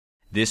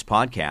This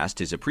podcast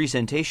is a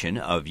presentation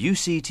of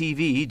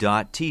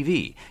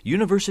UCTV.tv,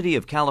 University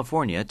of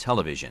California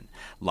Television.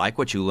 Like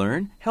what you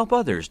learn? Help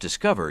others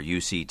discover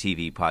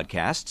UCTV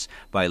podcasts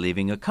by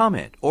leaving a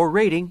comment or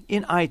rating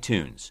in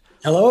iTunes.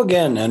 Hello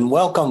again, and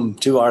welcome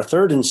to our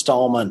third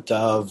installment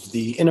of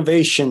the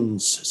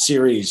Innovations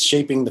series,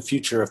 Shaping the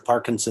Future of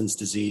Parkinson's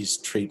Disease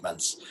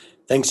Treatments.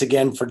 Thanks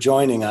again for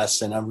joining us,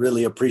 and I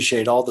really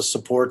appreciate all the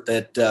support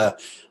that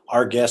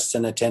our guests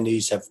and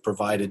attendees have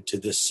provided to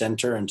this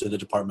center and to the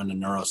Department of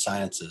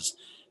Neurosciences.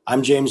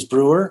 I'm James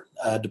Brewer,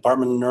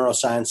 Department of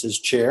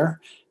Neurosciences Chair.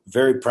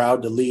 Very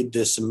proud to lead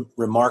this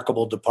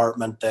remarkable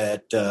department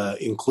that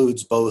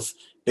includes both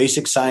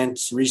basic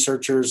science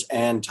researchers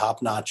and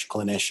top-notch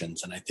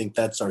clinicians. And I think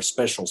that's our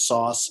special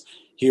sauce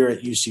here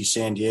at UC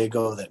San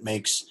Diego that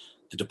makes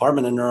the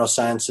Department of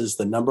Neurosciences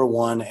the number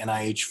one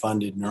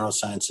NIH-funded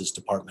neurosciences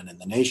department in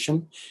the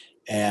nation,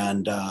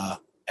 and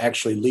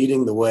actually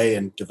leading the way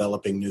in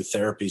developing new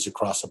therapies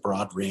across a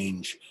broad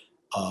range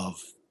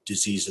of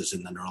diseases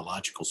in the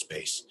neurological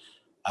space.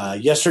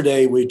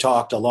 Yesterday, we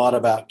talked a lot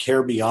about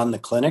care beyond the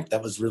clinic.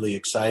 That was really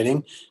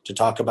exciting to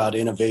talk about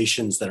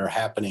innovations that are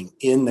happening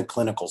in the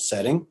clinical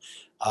setting.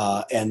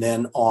 And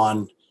then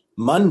on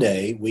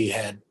Monday, we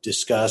had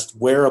discussed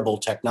wearable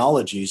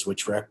technologies,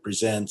 which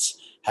represents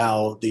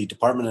how the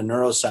Department of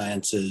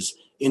Neurosciences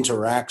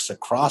interacts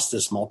across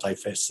this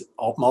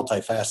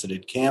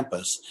multifaceted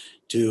campus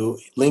to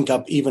link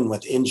up even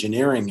with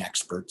engineering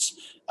experts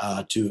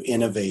to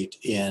innovate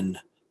in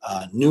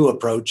new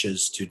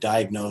approaches to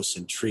diagnose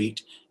and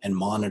treat and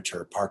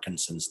monitor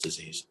Parkinson's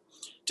disease.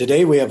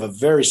 Today, we have a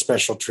very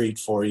special treat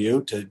for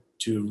you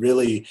to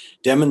really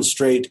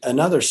demonstrate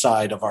another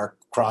side of our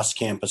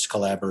cross-campus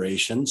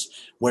collaborations,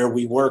 where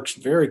we work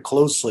very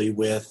closely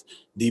with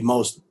the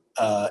most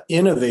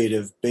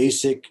innovative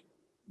basic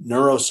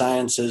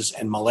neurosciences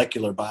and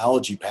molecular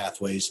biology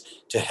pathways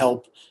to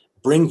help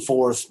bring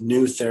forth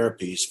new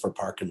therapies for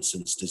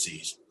Parkinson's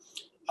disease.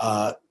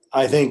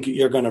 I think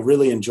you're going to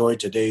really enjoy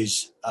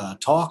today's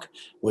talk,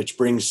 which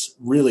brings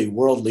really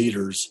world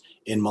leaders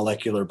in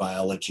molecular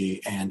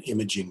biology and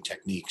imaging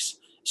techniques,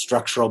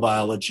 structural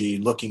biology,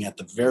 looking at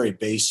the very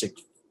basic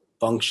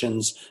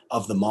functions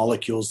of the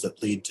molecules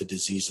that lead to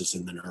diseases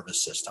in the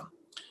nervous system.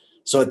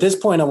 So at this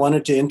point, I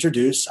wanted to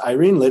introduce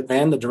Irene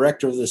Litvan, the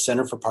director of the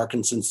Center for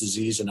Parkinson's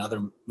Disease and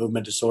Other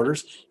Movement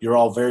Disorders. You're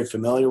all very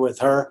familiar with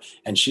her,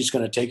 and she's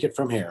going to take it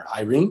from here.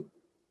 Irene?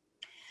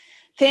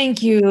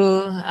 Thank you,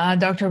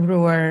 Dr.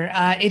 Brewer.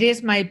 It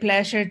is my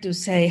pleasure to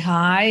say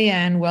hi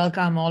and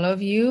welcome all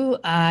of you.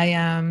 I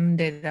am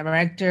the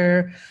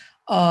director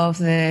of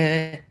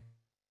the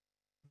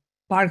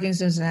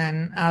Parkinson's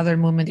and Other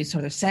Movement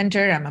Disorder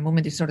Center. I'm a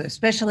movement disorder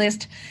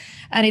specialist.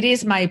 And it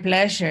is my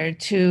pleasure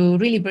to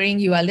really bring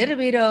you a little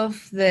bit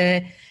of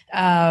the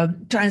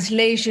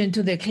translation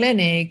to the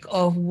clinic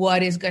of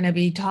what is going to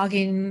be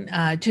talking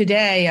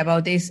today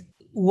about this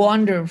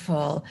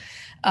wonderful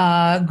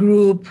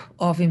group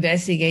of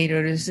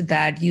investigators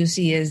that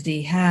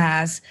UCSD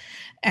has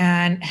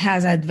and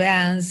has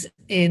advanced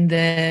in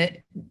the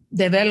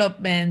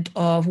development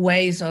of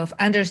ways of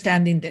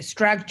understanding the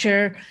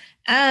structure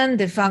and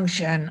the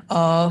function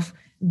of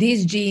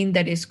this gene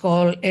that is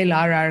called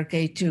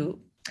LRRK2.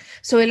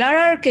 So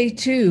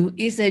LRRK2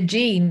 is a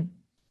gene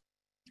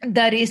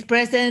that is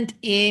present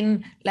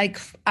in like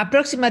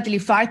approximately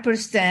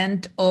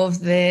 5%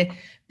 of the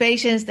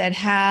patients that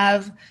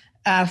have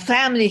a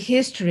family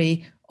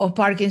history of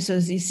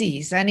Parkinson's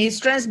disease. And it's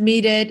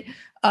transmitted in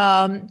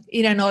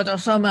an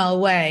autosomal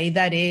way.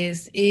 That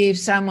is, if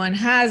someone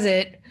has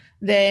it,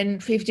 then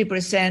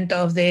 50%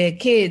 of the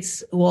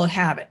kids will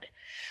have it.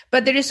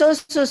 But there is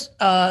also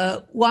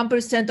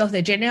 1% of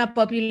the general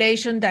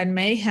population that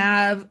may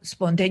have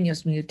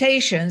spontaneous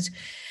mutations.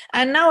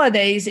 And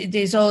nowadays, it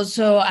is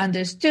also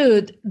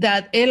understood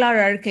that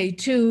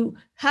LRRK2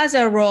 has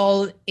a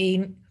role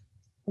in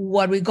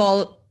what we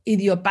call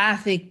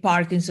idiopathic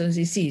Parkinson's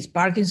disease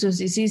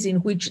in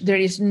which there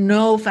is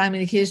no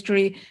family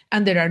history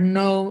and there are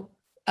no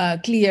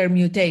clear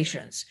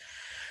mutations.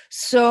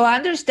 So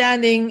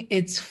understanding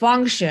its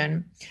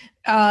function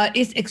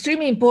is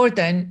extremely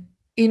important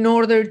in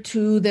order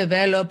to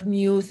develop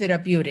new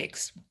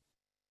therapeutics.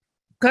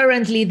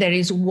 Currently, there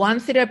is one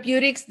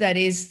therapeutics that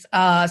is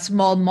a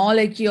small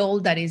molecule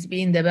that is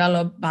being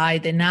developed by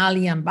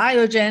Denali and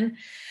Biogen,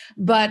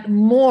 but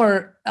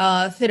more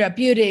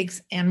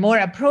therapeutics and more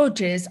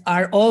approaches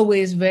are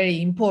always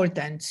very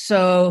important.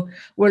 So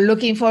we're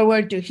looking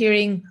forward to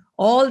hearing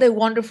all the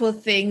wonderful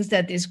things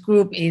that this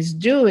group is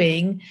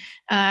doing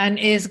and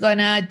is going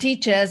to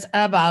teach us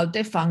about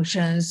the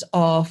functions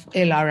of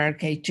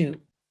LRRK2.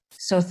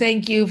 So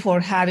thank you for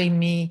having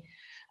me,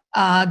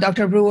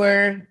 Dr.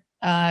 Brewer,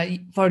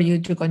 for you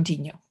to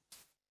continue.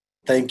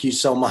 Thank you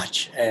so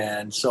much.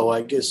 And so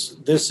I guess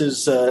this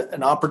is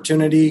an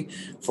opportunity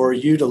for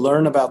you to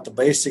learn about the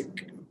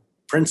basic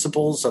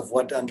principles of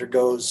what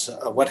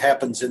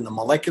happens in the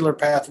molecular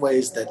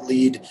pathways that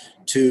lead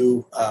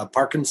to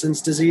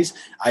Parkinson's disease.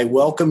 I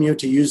welcome you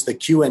to use the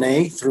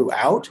Q&A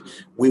throughout.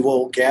 We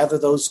will gather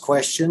those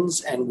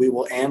questions and we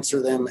will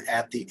answer them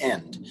at the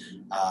end.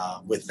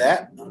 With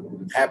that,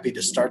 I'm happy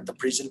to start the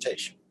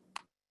presentation.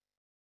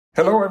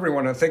 Hello,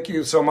 everyone, and thank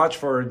you so much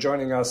for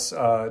joining us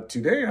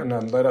today.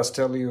 And let us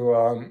tell you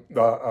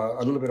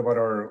a little bit about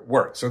our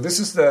work. So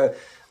this is the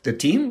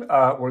team.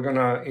 We're going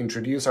to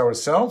introduce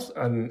ourselves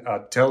and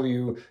tell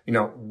you,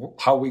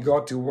 how we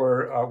got to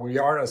where we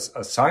are as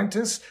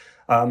scientists.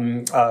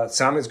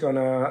 Sam is going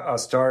to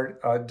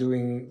start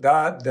doing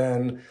that.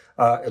 Then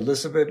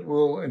Elizabeth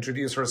will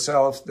introduce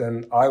herself.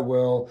 Then I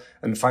will.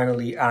 And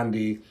finally,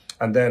 Andy.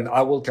 And then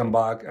I will come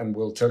back and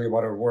we'll tell you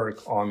about our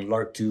work on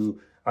LRRK2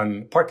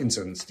 and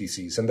Parkinson's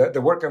disease. And the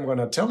work I'm going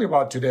to tell you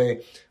about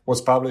today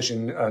was published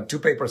in 2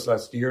 papers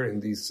last year in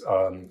these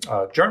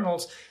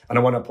journals. And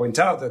I want to point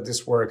out that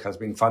this work has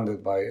been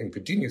funded by and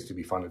continues to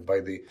be funded by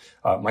the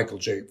Michael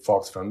J.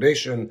 Fox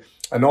Foundation.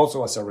 And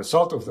also as a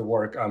result of the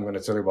work I'm going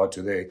to tell you about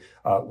today,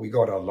 we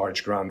got a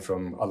large grant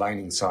from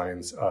Aligning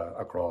Science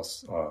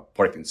across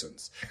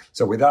Parkinson's.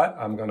 So with that,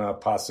 I'm going to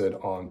pass it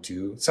on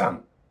to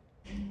Sam.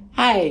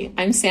 Hi,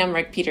 I'm Sam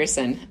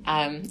Rick-Peterson.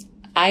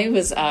 I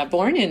was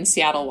born in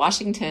Seattle,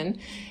 Washington,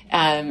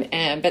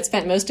 but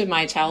spent most of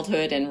my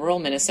childhood in rural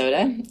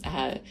Minnesota,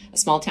 a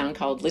small town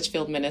called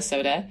Litchfield,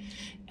 Minnesota.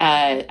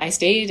 I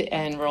stayed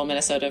in rural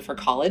Minnesota for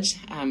college,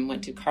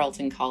 went to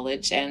Carleton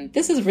College, and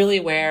this is really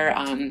where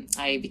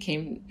I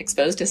became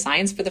exposed to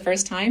science for the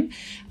first time.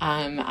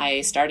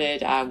 I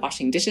started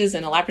washing dishes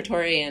in a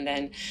laboratory and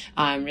then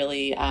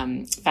really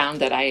found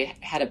that I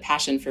had a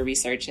passion for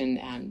research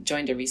and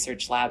joined a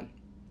research lab.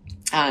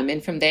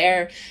 And from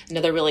there,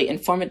 another really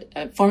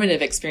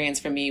informative experience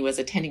for me was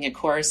attending a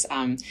course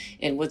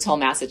in Woods Hole,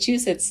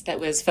 Massachusetts that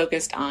was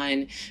focused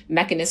on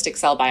mechanistic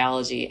cell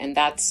biology. And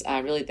that's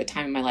really the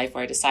time in my life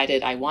where I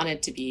decided I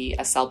wanted to be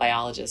a cell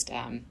biologist.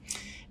 I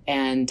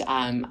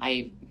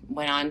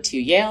went on to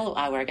Yale,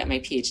 where I got my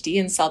PhD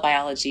in cell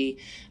biology.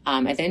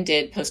 I then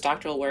did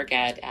postdoctoral work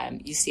at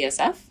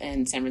UCSF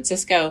in San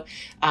Francisco,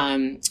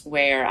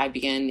 where I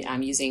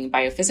began using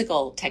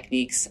biophysical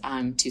techniques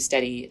to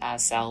study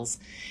cells.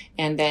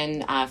 And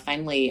then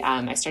finally,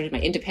 I started my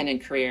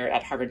independent career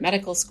at Harvard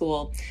Medical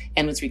School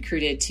and was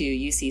recruited to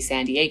UC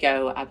San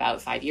Diego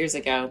about 5 years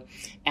ago.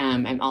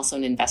 I'm also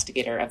an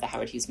investigator of the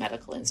Howard Hughes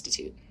Medical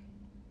Institute.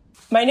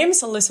 My name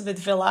is Elizabeth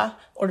Villa,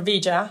 or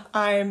Villa.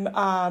 I'm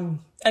an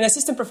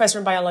assistant professor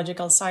in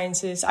biological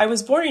sciences. I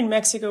was born in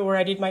Mexico, where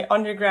I did my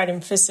undergrad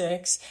in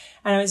physics,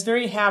 and I was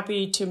very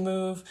happy to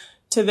move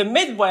to the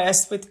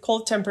Midwest with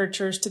cold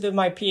temperatures to do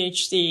my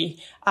PhD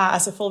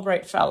as a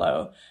Fulbright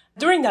Fellow.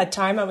 During that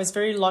time, I was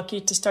very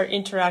lucky to start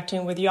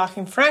interacting with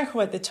Joachim Frank,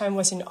 who at the time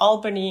was in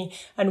Albany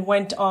and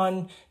went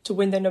on to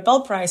win the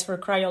Nobel Prize for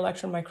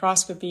cryo-electron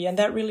microscopy. And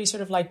that really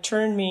sort of like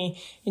turned me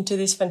into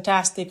this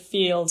fantastic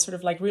field, sort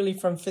of like really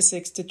from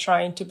physics to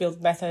trying to build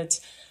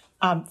methods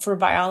for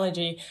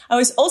biology. I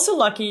was also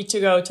lucky to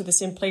go to the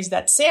same place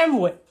that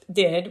Sam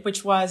did,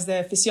 which was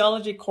the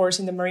physiology course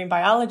in the marine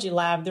biology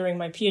lab during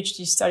my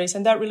PhD studies.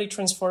 And that really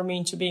transformed me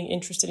into being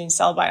interested in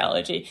cell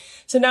biology.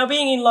 So now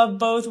being in love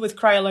both with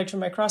cryo-electron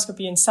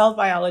microscopy and cell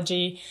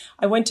biology,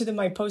 I went to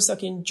my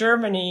postdoc in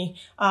Germany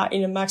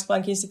in the Max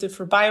Planck Institute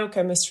for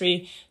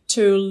Biochemistry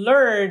to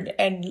learn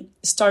and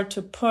start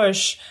to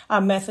push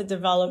method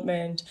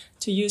development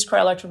to use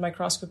cryo-electron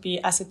microscopy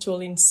as a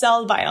tool in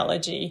cell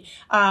biology,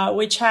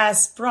 which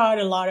has brought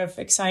a lot of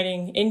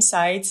exciting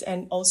insights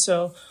and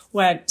also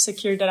what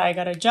secured that I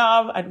got a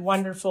job at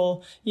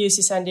wonderful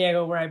UC San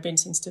Diego, where I've been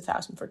since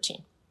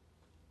 2014.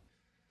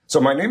 So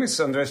my name is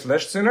Andres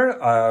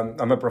Lechziner.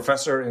 I'm a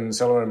professor in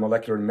cellular and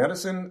molecular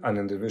medicine and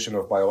in the Division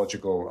of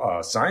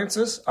Biological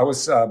Sciences. I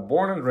was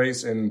born and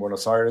raised in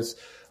Buenos Aires,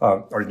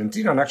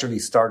 Argentina, and actually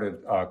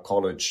started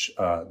college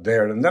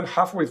there. And then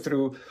halfway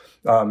through,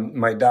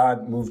 my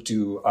dad moved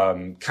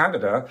to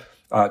Canada,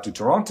 to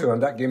Toronto,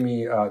 and that gave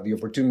me the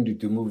opportunity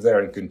to move there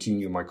and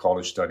continue my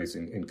college studies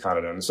in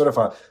Canada. And sort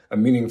of a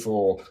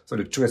meaningful sort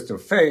of twist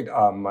of fate,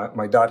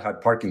 my dad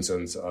had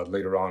Parkinson's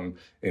later on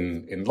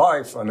in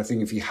life, and I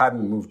think if he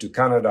hadn't moved to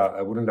Canada,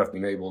 I wouldn't have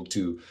been able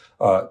to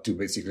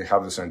basically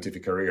have the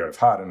scientific career I've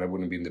had, and I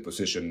wouldn't be in the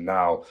position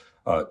now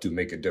to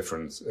make a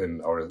difference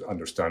in our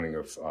understanding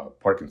of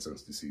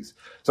Parkinson's disease.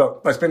 So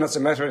I spent a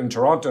semester in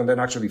Toronto and then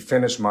actually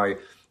finished my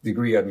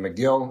degree at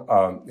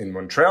McGill in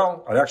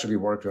Montreal. I actually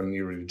worked on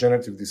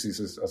neurodegenerative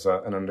diseases as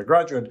an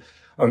undergraduate,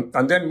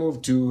 and then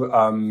moved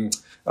to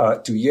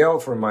Yale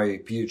for my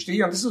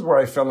PhD. And this is where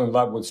I fell in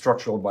love with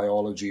structural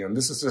biology. And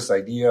this is this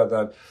idea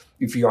that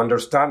if you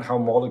understand how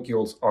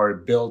molecules are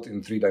built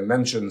in 3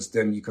 dimensions,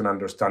 then you can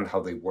understand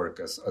how they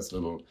work as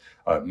little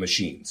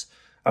machines.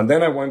 And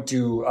then I went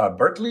to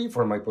Berkeley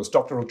for my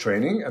postdoctoral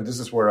training, and this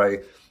is where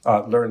I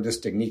learned this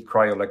technique,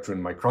 cryo-electron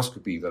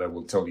microscopy, that I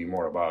will tell you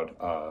more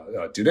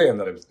about today, and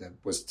that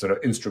was sort of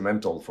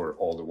instrumental for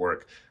all the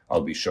work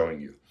I'll be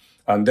showing you.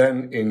 And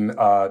then in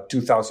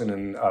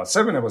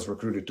 2007, I was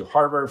recruited to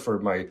Harvard for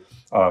my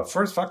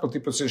first faculty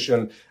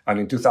position. And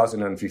in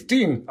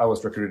 2015, I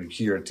was recruited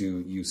here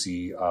to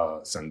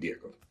UC San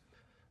Diego.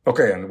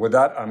 Okay, and with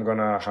that, I'm going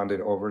to hand it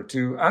over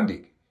to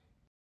Andy.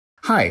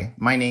 Hi,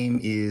 my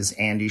name is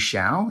Andy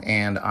Hsiao,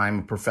 and I'm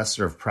a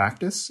professor of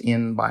practice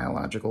in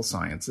biological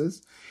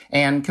sciences.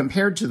 And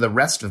compared to the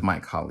rest of my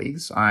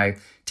colleagues,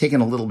 I've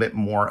taken a little bit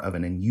more of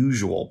an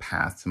unusual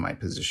path to my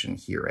position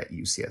here at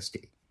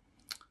UCSD.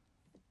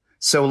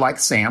 So like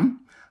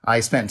Sam,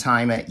 I spent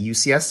time at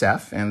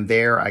UCSF, and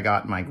there I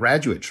got my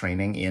graduate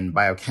training in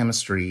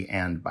biochemistry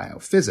and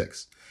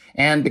biophysics.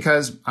 And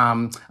because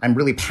I'm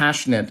really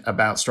passionate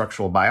about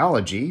structural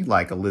biology,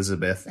 like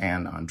Elizabeth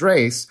and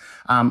Andres,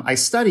 I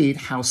studied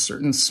how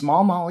certain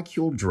small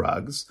molecule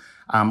drugs,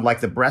 like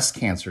the breast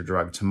cancer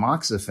drug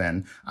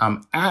tamoxifen,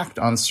 act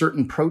on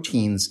certain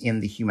proteins in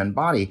the human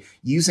body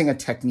using a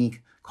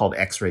technique called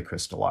X-ray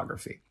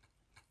crystallography.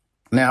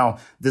 Now,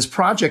 this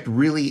project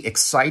really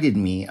excited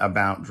me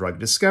about drug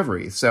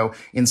discovery. So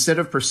instead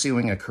of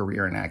pursuing a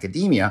career in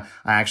academia,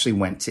 I actually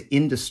went to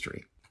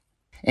industry.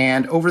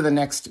 And over the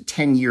next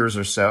 10 years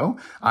or so,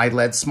 I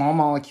led small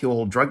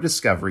molecule drug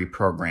discovery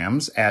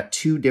programs at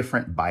 2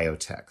 different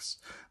biotechs.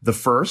 The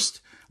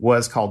first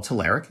was called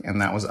Telerik, and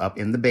that was up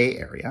in the Bay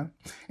Area.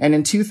 And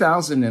in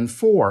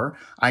 2004,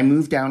 I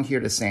moved down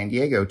here to San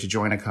Diego to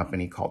join a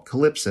company called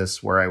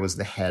Calypsys, where I was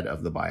the head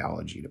of the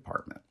biology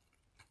department.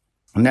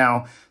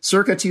 Now,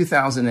 circa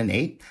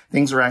 2008,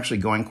 things were actually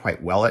going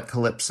quite well at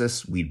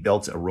Calypsys. We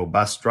built a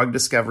robust drug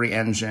discovery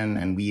engine,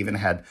 and we even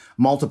had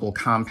multiple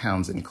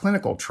compounds in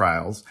clinical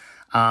trials.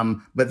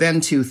 But then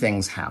 2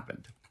 things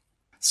happened.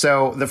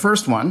 So the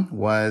first one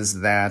was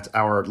that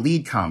our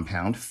lead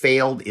compound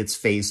failed its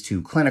phase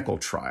 2 clinical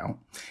trial.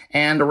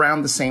 And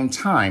around the same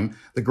time,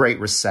 the Great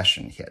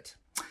Recession hit.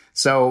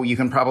 So you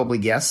can probably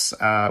guess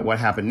what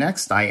happened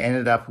next. I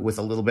ended up with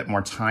a little bit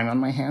more time on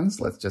my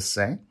hands, let's just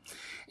say.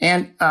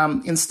 And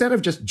instead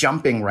of just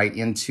jumping right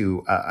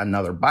into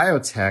another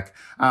biotech,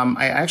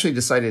 I actually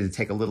decided to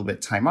take a little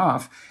bit time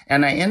off.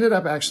 And I ended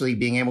up actually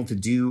being able to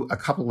do a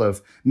couple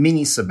of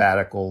mini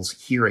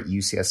sabbaticals here at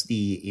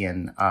UCSD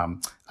in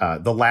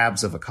the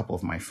labs of a couple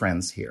of my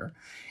friends here.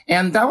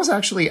 And that was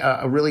actually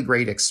a really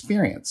great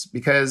experience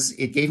because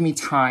it gave me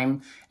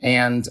time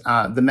and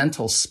the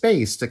mental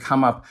space to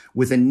come up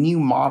with a new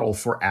model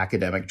for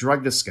academic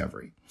drug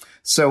discovery.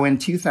 So in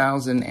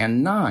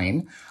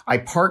 2009, I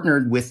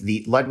partnered with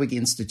the Ludwig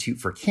Institute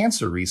for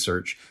Cancer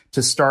Research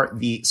to start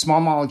the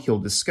Small Molecule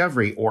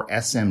Discovery, or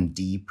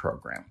SMD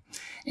program.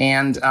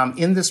 And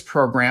in this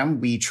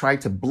program, we tried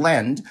to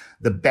blend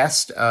the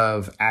best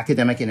of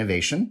academic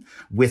innovation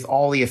with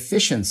all the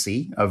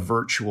efficiency of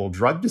virtual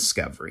drug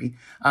discovery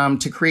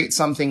to create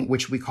something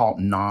which we call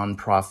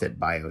nonprofit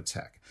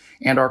biotech.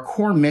 And our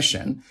core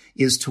mission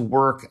is to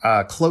work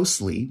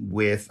closely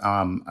with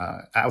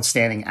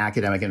outstanding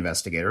academic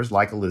investigators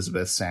like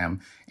Elizabeth,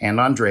 Sam, and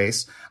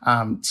Andres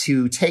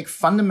to take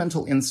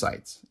fundamental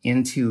insights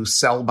into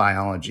cell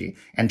biology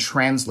and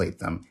translate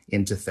them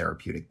into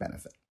therapeutic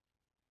benefit.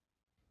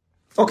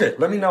 Okay,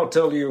 let me now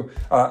tell you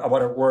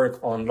about our work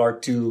on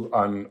LRRK2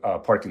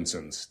 and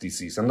Parkinson's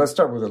disease. And let's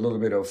start with a little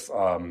bit of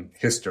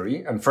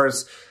history. And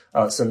first,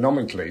 some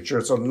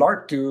nomenclature. So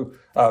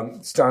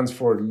LRRK2 stands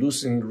for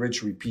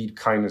leucine-rich repeat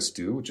kinase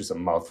 2, which is a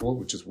mouthful,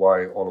 which is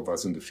why all of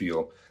us in the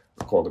field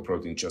call the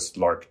protein just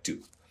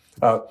LRRK2.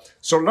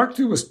 So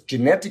LRRK2 was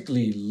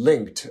genetically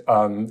linked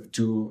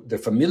to the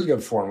familial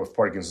form of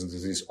Parkinson's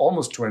disease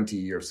almost 20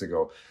 years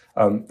ago.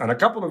 And a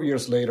couple of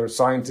years later,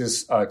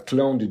 scientists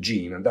cloned the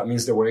gene, and that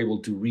means they were able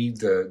to read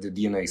the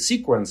DNA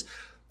sequence.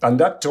 And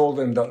that told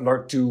them that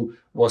LRRK2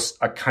 was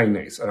a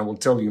kinase. And I will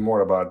tell you more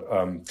about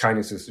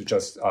kinases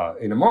just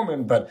in a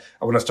moment. But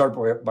I want to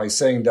start by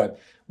saying that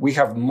we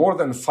have more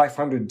than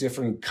 500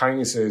 different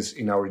kinases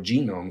in our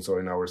genomes or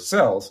in our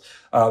cells.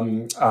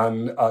 And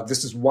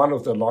this is one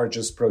of the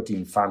largest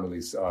protein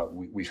families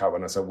we have.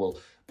 And as I will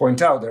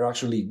point out, they're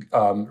actually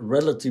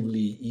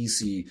relatively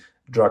easy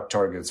drug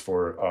targets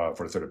for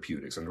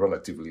therapeutics, and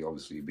relatively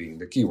obviously being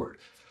the keyword.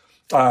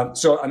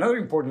 So another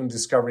important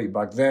discovery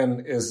back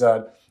then is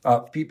that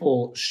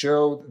people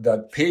showed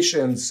that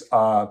patients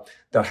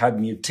that had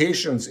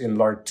mutations in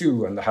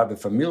LRRK2 and that had the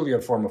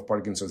familial form of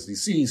Parkinson's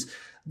disease,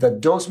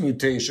 that those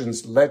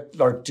mutations led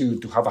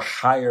LRRK2 to have a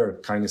higher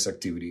kinase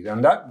activity.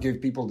 And that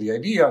gave people the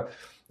idea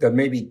that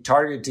maybe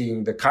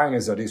targeting the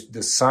kinase, that is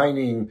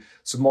designing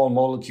small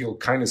molecule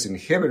kinase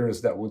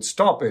inhibitors that would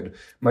stop it,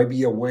 might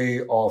be a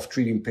way of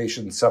treating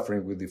patients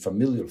suffering with the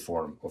familial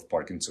form of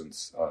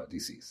Parkinson's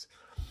disease.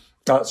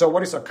 So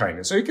what is a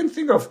kinase? So you can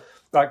think of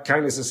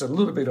kinase as a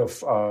little bit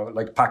of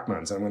like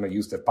Pac-Mans. I'm going to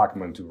use the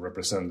Pac-Man to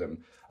represent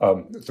them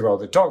throughout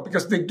the talk,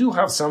 because they do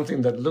have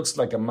something that looks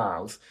like a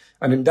mouth.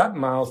 And in that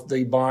mouth,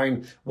 they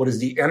bind what is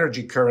the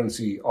energy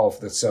currency of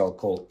the cell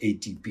called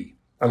ATP.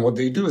 And what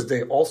they do is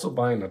they also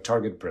bind a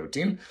target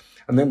protein.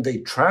 and then they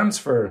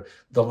transfer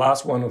the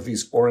last one of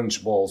these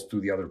orange balls to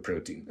the other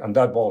protein. And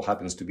that ball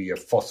happens to be a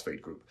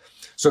phosphate group.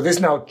 So this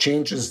now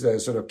changes the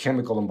sort of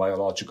chemical and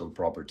biological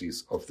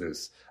properties of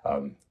this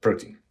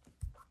protein.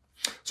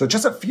 So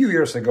just a few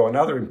years ago,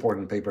 another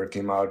important paper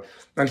came out,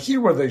 and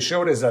here what they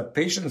showed is that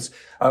patients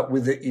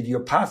with the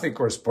idiopathic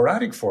or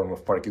sporadic form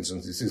of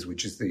Parkinson's disease,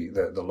 which is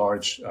the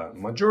large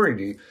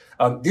majority,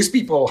 these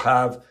people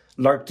have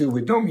LRRK2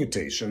 with no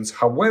mutations.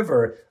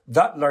 However,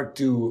 that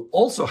LRRK2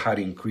 also had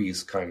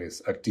increased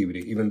kinase activity,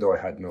 even though it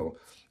had no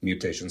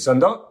mutations.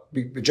 And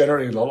that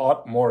generated a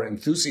lot more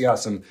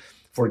enthusiasm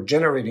for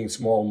generating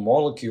small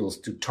molecules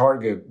to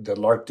target the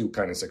LRRK2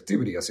 kinase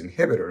activity as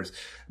inhibitors,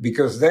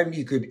 because then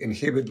you could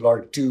inhibit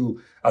LRRK2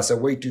 as a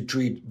way to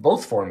treat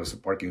both forms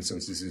of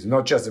Parkinson's disease,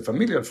 not just the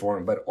familial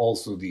form, but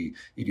also the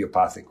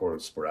idiopathic or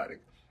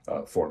sporadic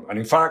form. And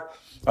in fact,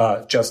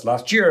 just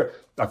last year,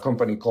 a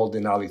company called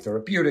Denali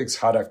Therapeutics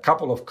had a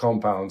couple of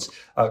compounds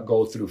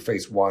go through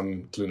phase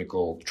 1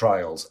 clinical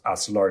trials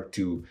as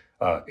LRRK2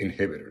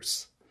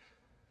 inhibitors.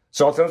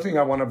 So the other thing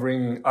I want to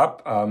bring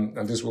up,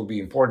 and this will be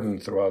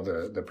important throughout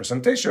the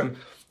presentation,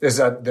 is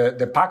that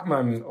the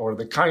Pacman or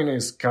the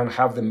kinase can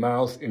have the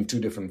mouth in two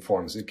different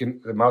forms.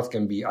 The mouth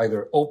can be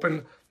either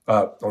open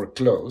or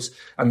closed.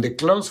 And the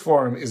closed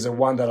form is the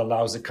one that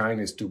allows the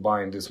kinase to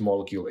bind this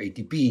molecule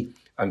ATP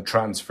and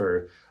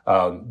transfer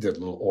the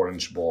little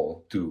orange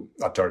ball to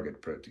a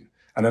target protein.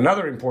 And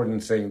another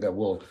important thing that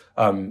will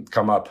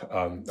come up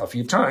a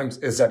few times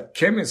is that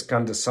chemists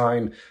can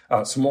design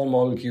small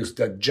molecules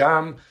that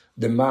jam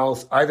the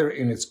mouth either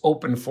in its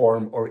open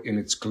form or in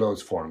its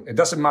closed form. It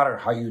doesn't matter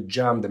how you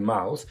jam the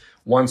mouth.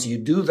 Once you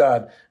do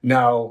that,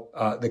 now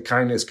the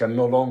kinase can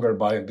no longer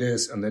bind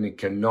this, and then it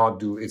cannot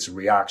do its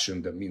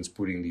reaction. That means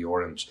putting the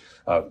orange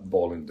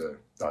ball in the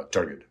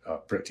target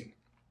protein.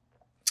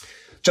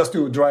 Just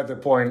to drive the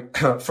point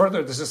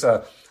further, this is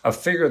a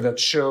figure that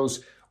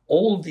shows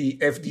all the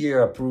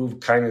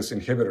FDA-approved kinase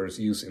inhibitors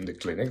used in the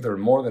clinic. There are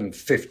more than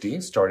 50,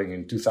 starting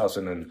in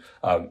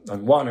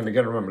 2001. And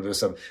again, remember,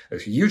 there's a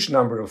huge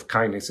number of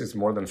kinases,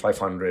 more than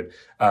 500.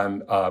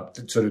 And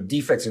sort of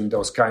defects in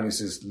those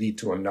kinases lead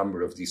to a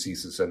number of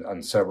diseases,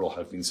 and several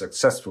have been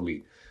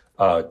successfully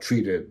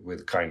treated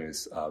with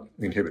kinase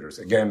inhibitors.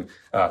 Again,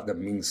 that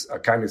means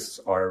kinases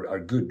are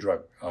good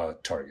drug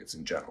targets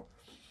in general.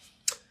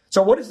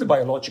 So what is the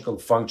biological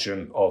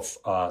function of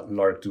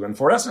LRRK2? And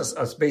for us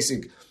as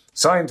basic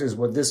scientists,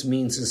 what this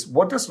means is,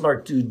 what does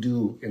LRRK2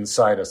 do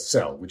inside a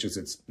cell, which is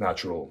its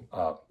natural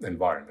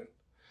environment?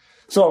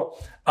 So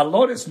a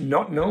lot is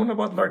not known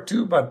about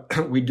LRRK2,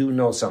 but we do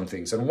know some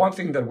things. And one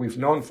thing that we've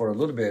known for a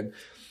little bit,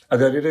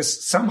 that it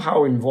is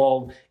somehow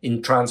involved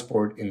in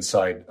transport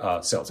inside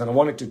cells. And I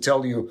wanted to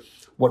tell you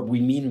what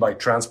we mean by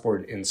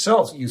transport in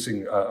cells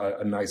using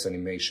a nice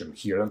animation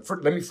here. And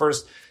let me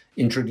first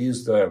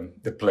introduce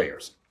the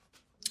players.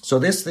 So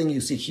this thing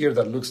you see here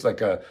that looks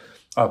like a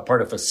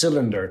part of a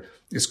cylinder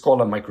is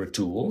called a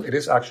microtubule. It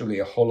is actually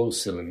a hollow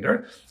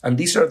cylinder, and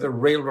these are the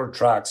railroad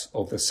tracks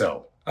of the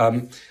cell.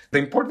 The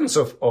importance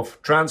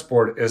of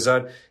transport is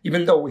that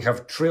even though we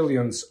have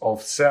trillions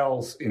of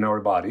cells in our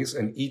bodies,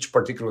 and each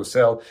particular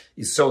cell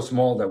is so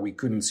small that we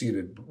couldn't see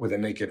it with a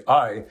naked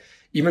eye,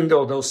 even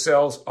though those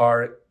cells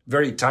are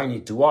very tiny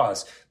to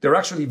us, they're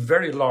actually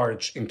very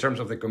large in terms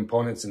of the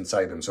components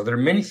inside them. So there are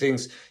many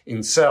things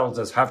in cells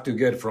that have to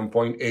get from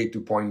point A to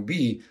point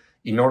B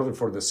in order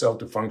for the cell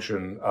to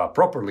function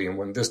properly. And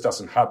when this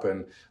doesn't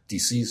happen,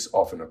 disease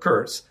often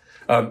occurs.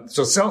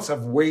 So cells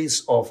have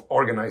ways of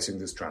organizing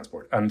this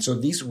transport. And so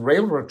these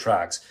railroad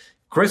tracks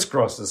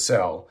crisscross the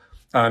cell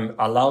and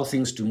allow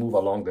things to move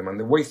along them. And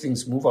the way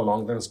things move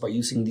along them is by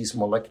using these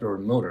molecular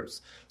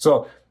motors.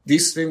 So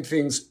these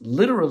things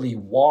literally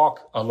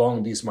walk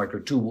along these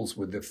microtubules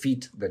with the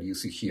feet that you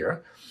see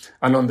here.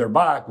 And on their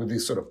back, with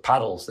these sort of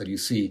paddles that you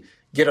see,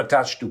 get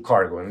attached to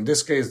cargo. And in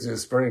this case,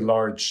 this very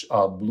large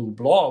blue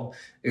blob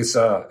is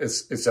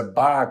a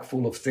bag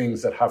full of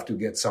things that have to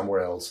get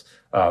somewhere else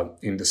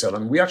in the cell.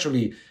 And we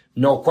actually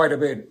know quite a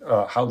bit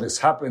how this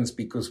happens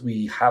because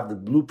we have the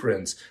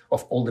blueprints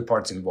of all the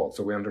parts involved.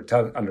 So we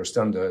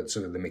understand the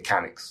sort of the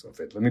mechanics of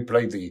it. Let me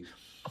play the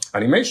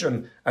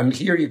animation, and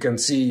here you can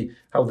see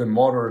how the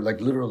motor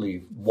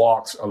literally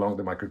walks along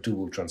the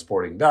microtubule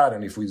transporting that.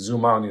 And if we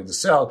zoom out in the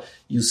cell,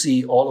 you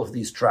see all of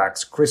these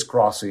tracks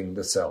crisscrossing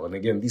the cell. And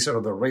again, these are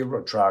the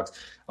railroad tracks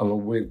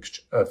along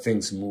which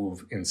things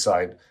move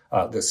inside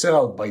the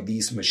cell by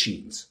these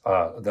machines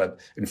that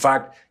in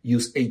fact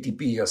use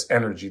ATP as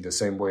energy, the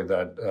same way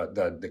that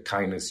the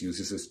kinase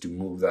uses it to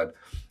move that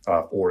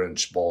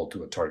orange ball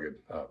to a target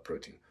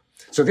protein.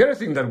 So the other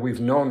thing that we've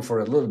known for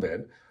a little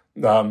bit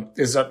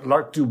is that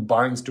LRRK2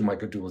 binds to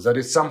microtubules. That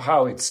is,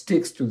 somehow it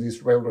sticks to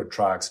these railroad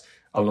tracks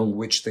along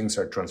which things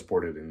are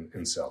transported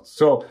in cells.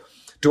 So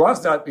to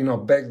us, that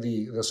beg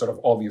the sort of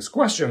obvious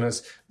question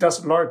is,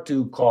 does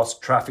LRRK2 cause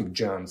traffic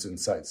jams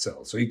inside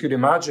cells? So you could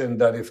imagine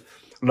that if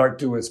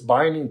LRRK2 is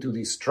binding to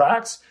these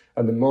tracks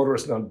and the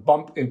motors not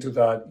bump into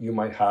that, you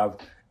might have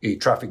a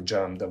traffic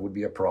jam that would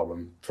be a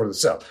problem for the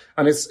cell.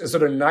 And it's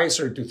sort of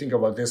nicer to think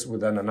about this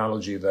with an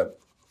analogy that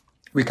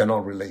we can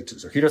all relate to.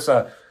 So here's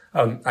a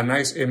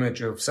nice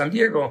image of San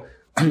Diego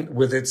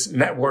with its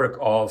network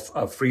of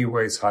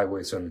freeways,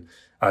 highways,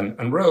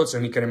 and roads.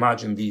 And you can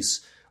imagine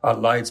these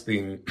lights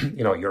being,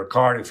 your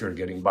car if you're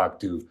getting back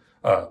to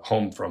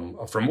home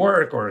from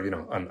work, or,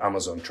 an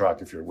Amazon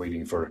truck if you're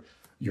waiting for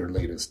your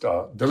latest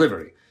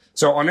delivery.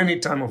 So on any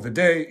time of the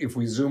day, if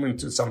we zoom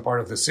into some part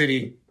of the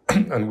city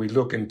and we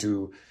look in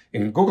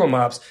Google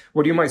Maps,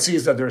 what you might see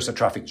is that there's a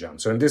traffic jam.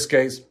 So in this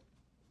case,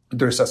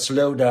 there's a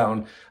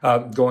slowdown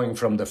going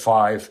from the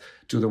 5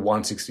 to the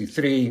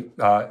 163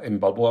 in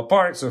Balboa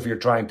Park. So if you're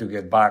trying to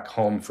get back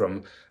home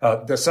from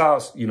the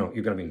south, you're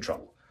going to be in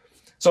trouble.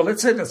 So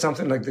let's say that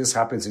something like this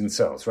happens in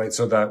cells, right?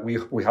 So that we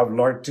have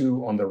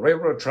LRRK2 on the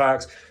railroad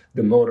tracks,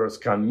 the motors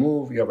can't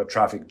move, you have a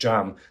traffic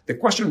jam. The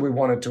question we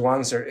wanted to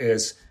answer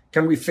is,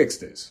 can we fix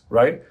this,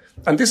 right?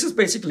 And this is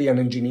basically an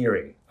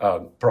engineering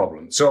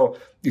problem. So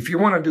if you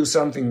want to do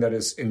something that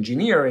is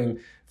engineering,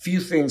 few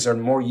things are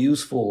more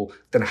useful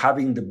than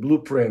having the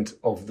blueprint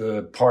of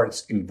the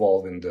parts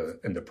involved in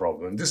the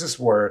problem. And this is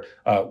where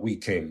we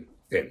came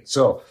in.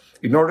 So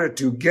in order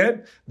to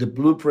get the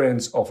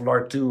blueprints of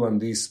LRRK2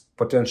 and these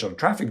potential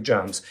traffic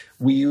jams,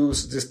 we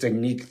use this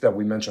technique that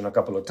we mentioned a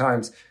couple of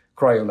times,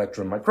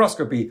 cryo-electron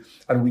microscopy,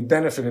 and we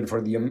benefited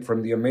from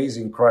the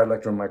amazing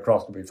cryo-electron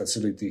microscopy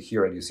facility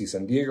here at UC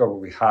San Diego, where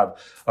we have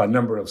a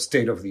number of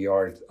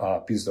state-of-the-art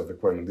pieces of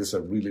equipment. These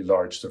are really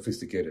large,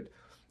 sophisticated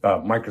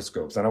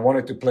microscopes. And I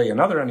wanted to play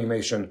another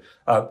animation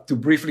to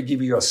briefly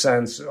give you a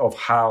sense of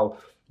how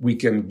we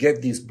can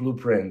get these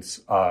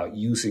blueprints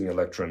using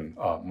electron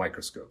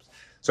microscopes.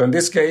 So in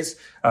this case,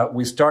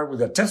 we start with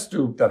a test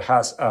tube that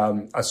has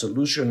a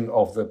solution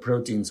of the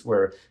proteins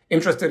we're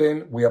interested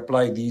in. We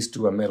apply these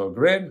to a metal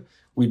grid.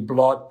 We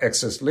blot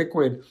excess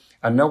liquid,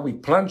 and now we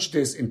plunge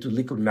this into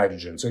liquid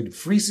nitrogen. So it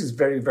freezes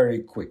very, very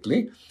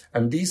quickly.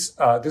 And this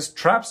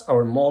traps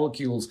our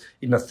molecules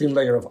in a thin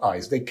layer of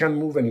ice. They can't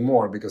move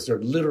anymore because they're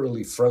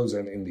literally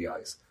frozen in the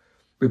ice.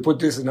 We put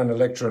this in an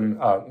electron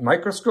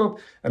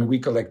microscope, and we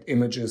collect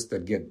images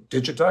that get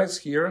digitized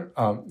here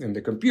in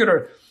the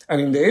computer.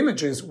 And in the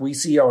images, we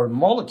see our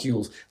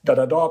molecules that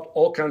adopt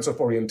all kinds of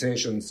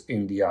orientations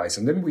in the ice.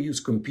 And then we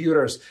use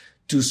computers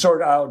to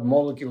sort out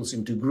molecules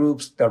into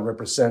groups that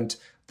represent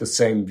the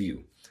same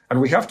view.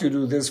 And we have to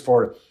do this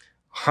for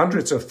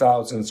hundreds of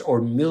thousands or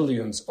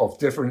millions of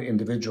different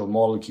individual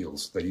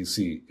molecules that you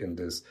see in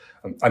this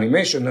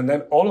animation. And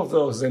then all of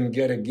those then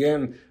get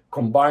again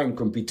combined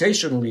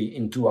computationally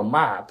into a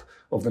map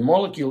of the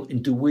molecule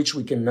into which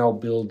we can now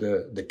build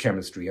the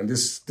chemistry. And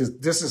this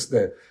is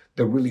the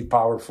really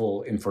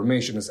powerful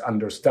information, is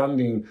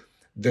understanding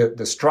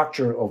the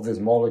structure of this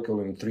molecule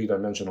in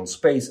three-dimensional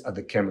space at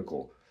the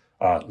chemical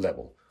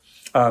level.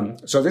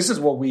 So this is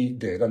what we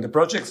did. And the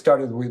project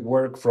started with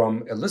work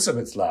from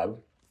Elizabeth's lab.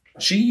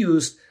 She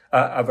used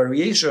a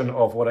variation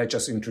of what I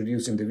just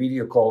introduced in the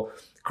video called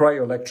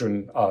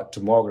cryo-electron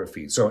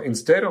tomography. So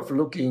instead of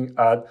looking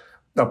at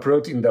a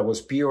protein that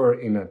was pure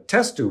in a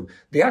test tube,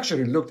 they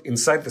actually looked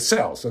inside the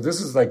cell. So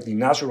this is like the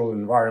natural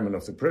environment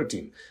of the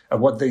protein. And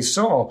what they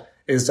saw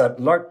is that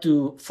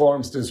LRRK2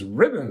 forms these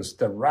ribbons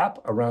that wrap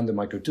around the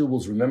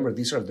microtubules. Remember,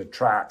 these are the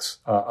tracks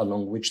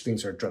along which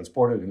things are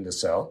transported in the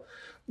cell.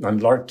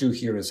 And LRRK2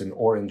 here is in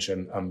orange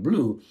and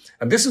blue.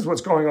 And this is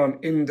what's going on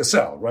in the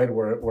cell, right,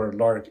 where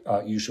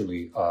LRRK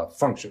usually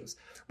functions.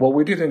 What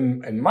we did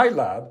in my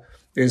lab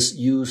is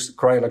use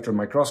cryo-electron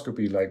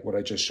microscopy, like what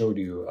I just showed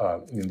you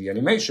in the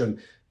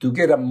animation, to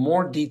get a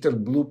more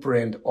detailed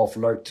blueprint of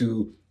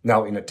LRRK2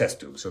 now in a test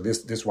tube. So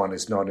this one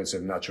is not in a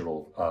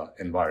natural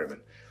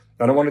environment.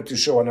 And I wanted to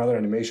show another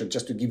animation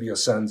just to give you a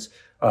sense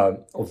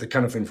of the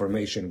kind of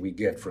information we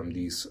get from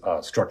these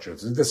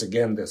structures. This is,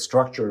 again, the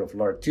structure of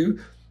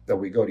LRRK2 that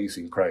we got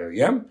using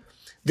cryo-EM.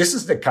 This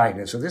is the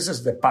kinase. So this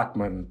is the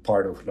Pac-Man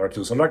part of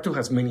LRRK2. So LRRK2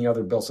 has many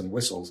other bells and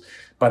whistles,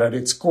 but at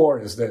its core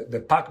is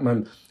the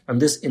Pac-Man.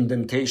 And this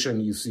indentation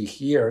you see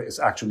here is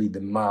actually the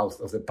mouth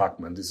of the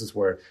Pac-Man. This is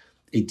where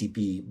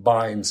ATP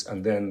binds,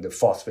 and then the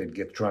phosphate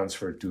gets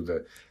transferred to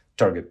the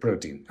target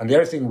protein. And the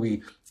other thing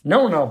we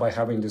know now by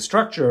having the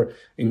structure,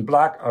 in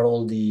black are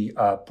all the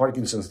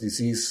Parkinson's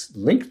disease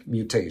linked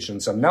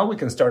mutations. And now we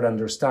can start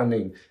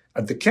understanding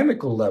at the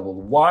chemical level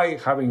why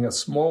having a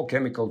small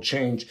chemical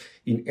change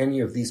in any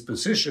of these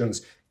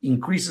positions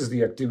increases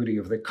the activity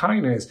of the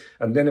kinase,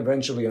 and then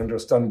eventually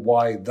understand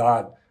why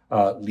that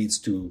leads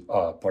to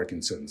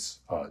Parkinson's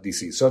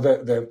disease. So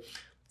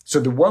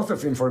the wealth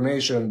of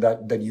information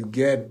that you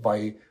get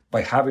by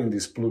having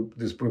this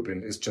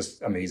blueprint is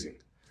just amazing.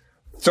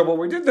 So what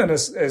we did then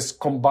is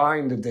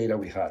combine the data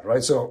we had,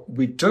 right? So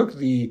we took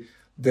the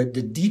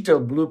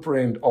detailed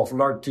blueprint of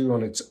LRRK2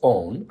 on its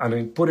own, and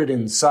we put it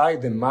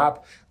inside the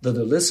map that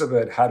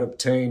Elizabeth had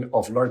obtained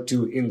of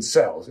LRRK2 in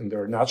cells in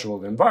their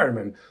natural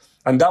environment.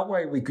 And that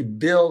way we could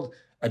build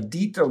a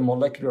detailed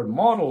molecular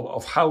model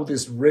of how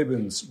these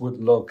ribbons would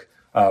look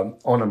on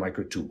a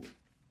microtubule.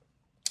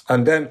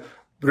 And then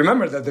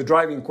remember that the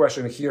driving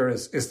question here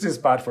is this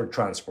bad for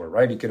transport,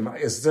 right?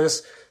 Is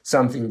this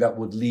something that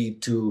would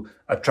lead to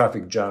a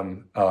traffic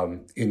jam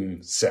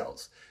in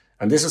cells?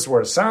 And this is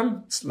where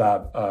Sam's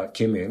lab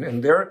came in,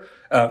 and they're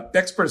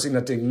experts in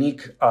a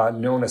technique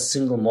known as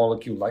single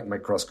molecule light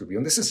microscopy.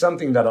 And this is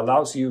something that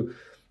allows you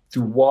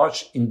to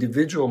watch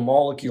individual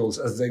molecules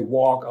as they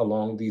walk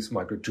along these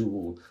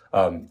microtubule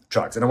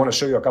tracks. And I want to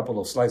show you a couple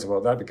of slides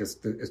about that because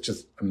it's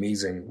just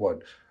amazing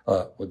what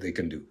they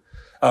can do.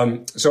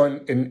 So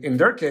in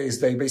their case,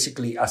 they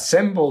basically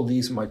assemble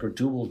these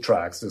microtubule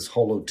tracks, these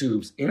hollow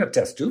tubes, in a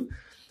test tube,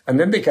 and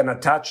then they can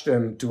attach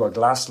them to a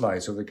glass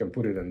slide so they can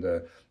put it in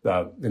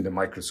the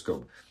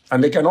microscope.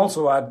 And they can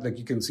also add, like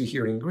you can see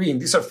here in green,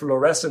 these are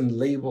fluorescent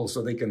labels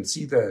so they can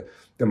see the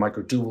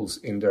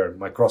microtubules in their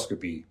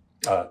microscopy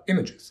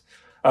images.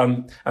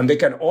 And they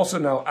can also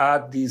now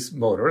add these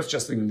motors,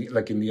 just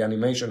like in the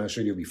animation I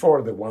showed you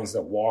before, the ones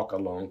that walk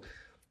along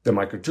the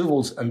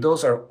microtubules, and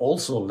those are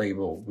also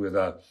labeled with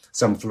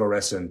some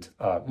fluorescent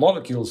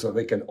molecules so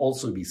they can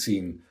also be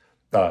seen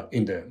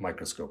in the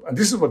microscope. And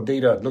this is what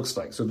data looks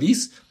like. So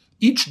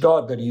each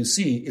dot that you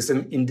see is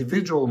an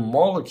individual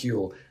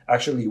molecule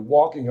actually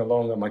walking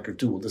along a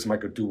microtubule. This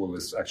microtubule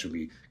is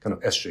actually kind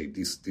of S-shaped.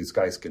 These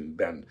guys can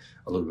bend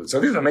a little bit.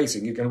 So this is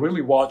amazing. You can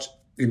really watch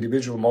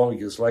individual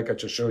molecules like I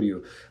just showed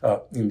you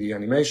in the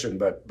animation,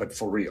 but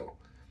for real.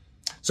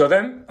 So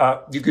then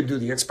you could do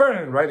the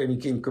experiment, right? And you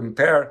can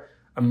compare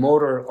a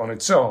motor on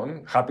its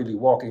own, happily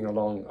walking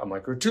along a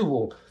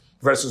microtubule,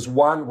 versus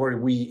one where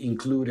we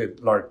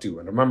included LRRK2.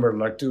 And remember,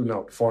 LRRK2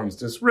 now forms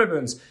these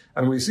ribbons,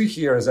 and we see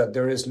here is that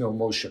there is no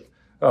motion.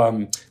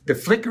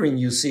 The flickering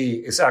you see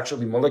is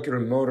actually molecular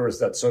motors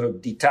that sort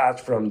of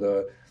detach from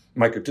the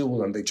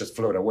microtubule and they just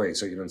float away,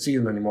 so you don't see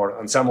them anymore.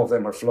 And some of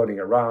them are floating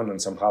around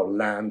and somehow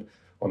land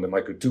on the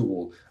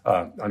microtubule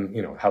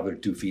and have their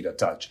 2 feet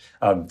attached.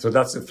 So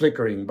that's the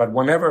flickering. But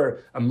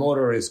whenever a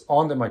motor is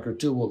on the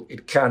microtubule,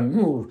 it can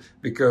move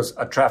because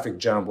a traffic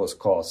jam was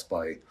caused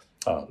by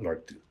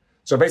LRRK2.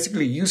 So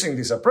basically, using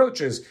these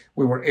approaches,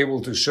 we were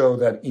able to show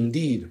that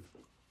indeed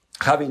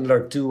having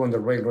LRRK2 on the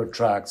railroad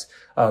tracks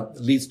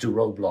leads to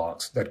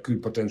roadblocks that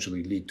could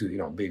potentially lead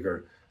to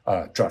bigger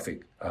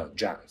traffic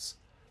jams.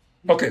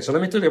 Okay, so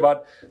let me tell you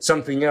about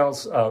something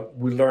else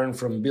we learned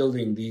from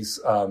building these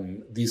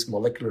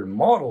molecular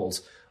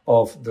models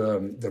of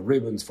the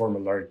ribbons form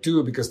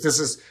LRRK2, because this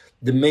is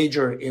the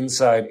major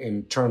insight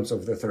in terms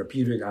of the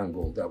therapeutic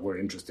angle that we're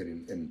interested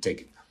in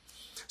taking.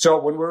 So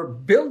when we're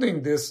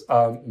building this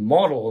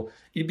model,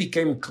 it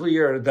became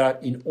clear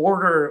that in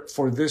order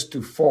for this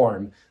to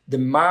form, the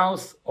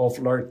mouth of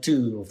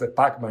LRRK2, of the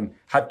Pac-Man,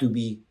 had to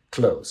be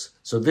closed.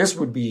 So this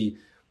would be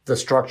the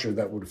structure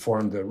that would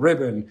form the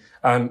ribbon.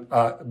 And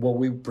what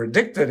we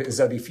predicted is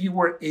that if you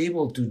were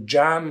able to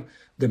jam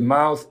the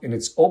mouth in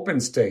its open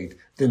state,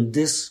 then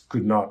this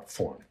could not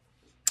form.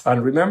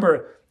 And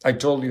remember, I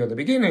told you at the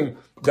beginning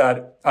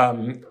that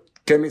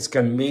chemists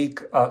can make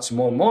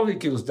small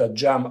molecules that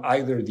jam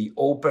either the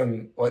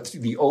open or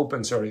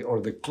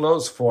the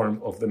closed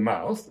form of the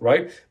mouth,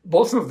 right?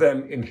 Both of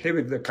them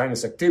inhibit the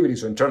kinase activity.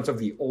 So in terms of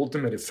the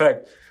ultimate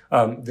effect,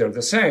 they're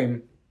the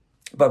same.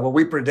 But what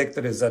we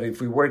predicted is that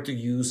if we were to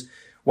use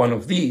one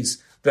of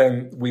these,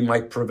 then we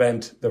might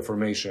prevent the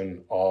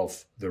formation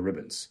of the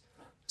ribbons.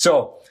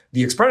 So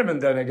the experiment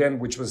then, again,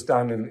 which was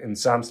done in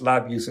Sam's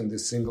lab using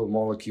this single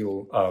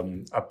molecule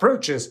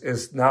approaches,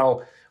 is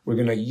now we're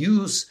going to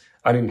use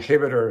an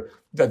inhibitor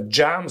that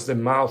jams the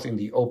mouth in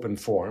the open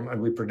form. And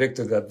we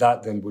predicted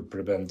that then would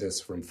prevent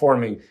this from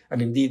forming.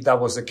 And indeed, that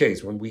was the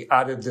case. When we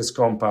added this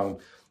compound,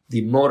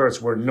 the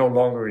motors were no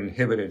longer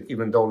inhibited,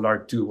 even though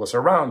LRRK2 was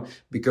around,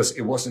 because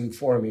it wasn't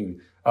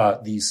forming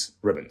these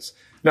ribbons.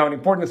 Now, an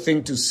important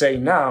thing to say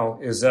now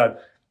is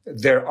that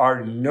there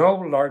are no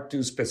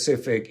LRRK2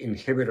 specific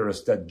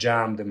inhibitors that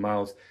jam the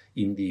mouth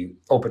in the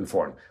open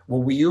form. What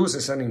we use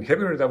is an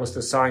inhibitor that was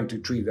designed to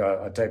treat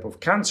a type of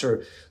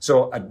cancer,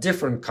 so a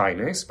different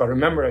kinase. But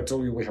remember, I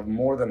told you we have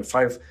more than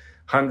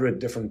 500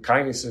 different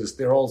kinases.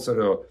 They're all sort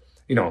of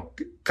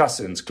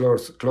cousins,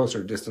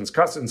 closer distance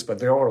cousins, but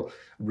they're all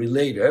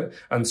related.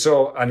 And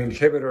so an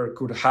inhibitor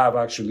could have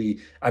actually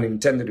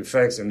unintended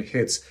effects and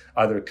hits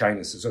other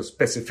kinases. So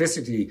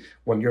specificity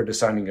when you're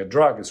designing a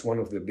drug is one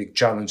of the big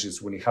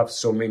challenges when you have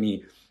so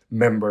many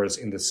members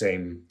in the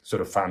same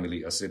sort of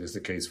family, as it is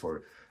the case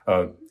for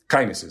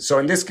kinases. So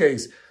in this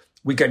case,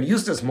 we can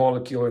use this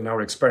molecule in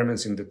our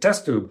experiments in the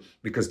test tube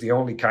because the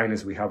only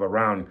kinase we have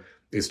around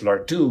is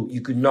LRRK2. You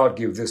could not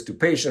give this to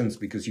patients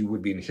because you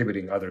would be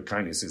inhibiting other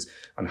kinases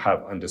and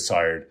have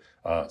undesired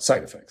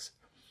side effects.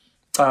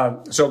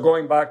 So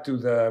going back to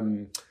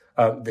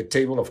the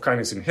table of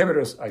kinase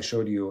inhibitors I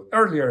showed you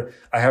earlier,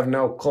 I have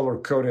now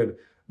color-coded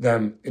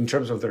them in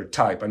terms of their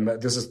type. And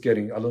this is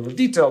getting a little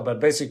detailed, but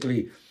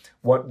basically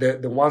what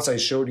the ones I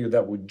showed you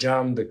that would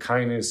jam the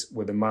kinase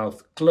with the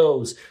mouth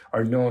closed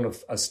are known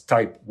as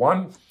type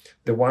 1.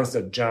 The ones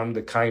that jam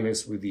the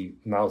kinase with the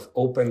mouth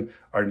open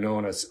are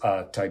known as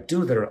type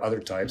 2. There are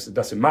other types. It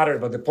doesn't matter.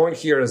 But the point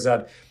here is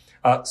that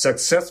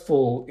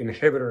successful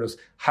inhibitors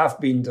have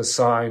been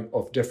designed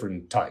of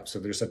different types. So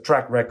there's a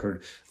track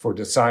record for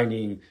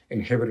designing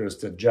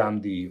inhibitors that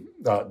jam the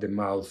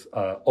mouth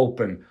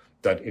open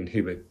that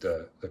inhibit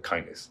the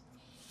kinase.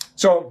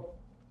 So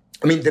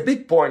I mean, the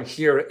big point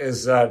here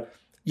is that,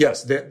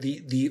 yes,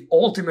 the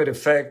ultimate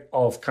effect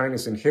of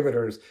kinase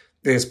inhibitors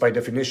is by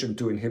definition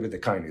to inhibit the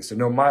kinase. So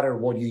no matter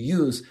what you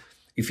use,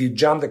 if you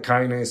jam the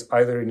kinase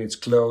either in its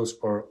closed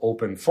or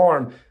open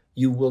form,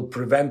 you will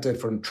prevent it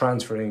from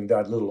transferring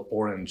that little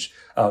orange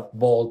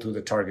ball to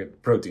the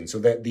target protein. So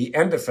that the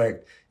end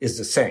effect is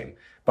the same.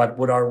 But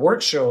what our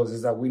work shows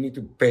is that we need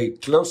to pay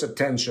close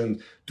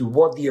attention to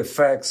what the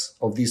effects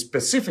of the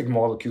specific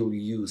molecule we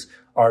use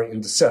are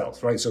in the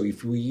cells, right? So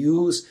if we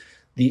use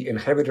the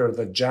inhibitor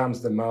that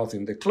jams the mouth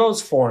in the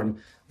closed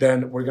form,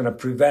 then we're going to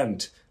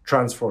prevent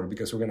transfer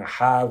because we're going to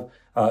have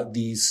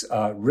these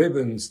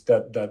ribbons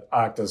that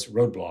act as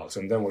roadblocks.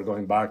 And then we're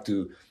going back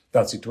to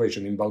that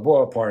situation in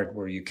Balboa Park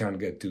where you can't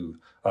get to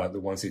the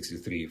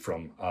 163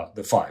 from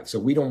the 5. So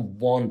we don't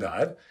want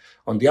that.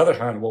 On the other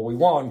hand, what we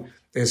want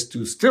is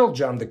to still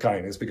jam the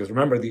kinase, because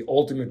remember, the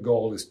ultimate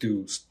goal is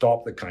to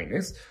stop the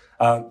kinase.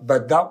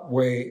 But that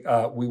way,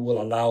 we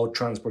will allow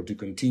transport to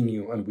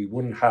continue, and we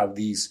wouldn't have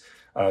these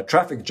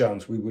traffic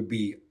jams,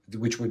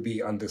 which would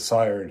be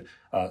undesired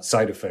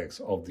side effects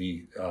of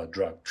the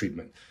drug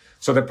treatment.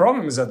 So the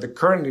problem is that the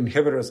current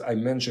inhibitors I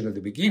mentioned at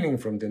the beginning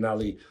from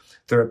Denali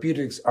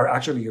Therapeutics are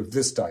actually of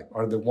this type,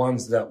 are the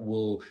ones that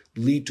will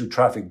lead to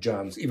traffic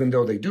jams, even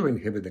though they do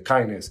inhibit the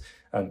kinase,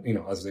 and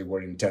as they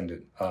were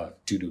intended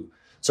to do.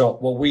 So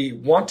what we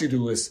want to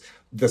do is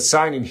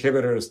design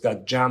inhibitors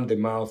that jam the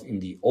mouth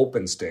in the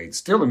open state,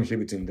 still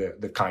inhibiting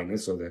the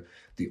kinase, so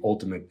the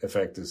ultimate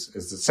effect is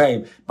the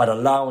same, but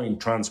allowing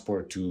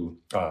transport to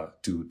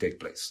take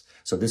place.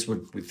 So this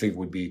we think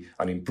would be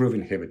an improved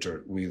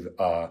inhibitor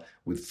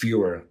with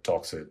fewer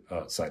toxic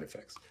side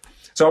effects.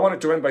 So I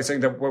wanted to end by saying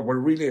that we're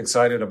really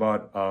excited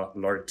about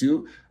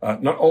LRRK2,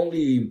 not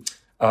only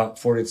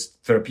for its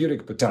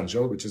therapeutic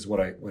potential, which is what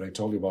I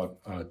told you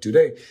about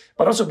today,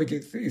 but also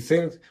because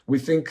we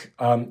think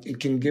it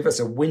can give us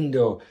a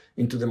window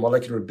into the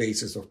molecular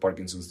basis of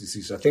Parkinson's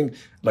disease. I think,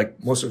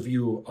 like most of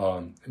you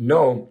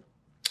know,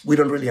 we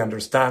don't really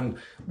understand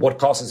what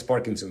causes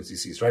Parkinson's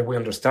disease, right? We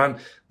understand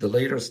the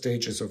later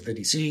stages of the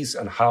disease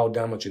and how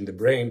damage in the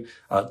brain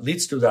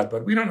leads to that,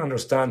 but we don't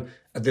understand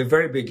at the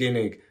very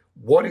beginning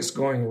what is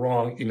going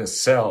wrong in a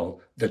cell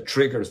that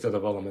triggers the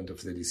development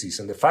of the disease.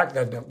 And the fact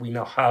that we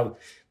now have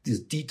these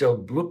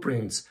detailed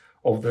blueprints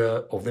of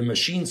the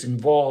machines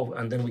involved,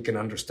 and then we can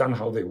understand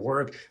how they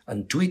work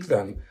and tweak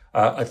them,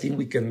 I think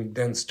we can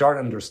then start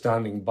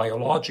understanding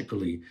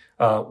biologically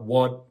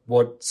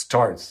what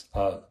starts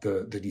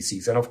the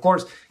disease. And of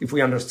course, if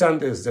we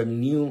understand this,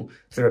 then new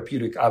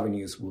therapeutic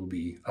avenues will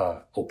be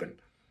open.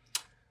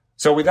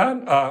 So with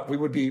that, we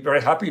would be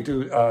very happy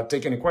to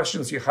take any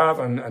questions you have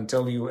and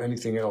tell you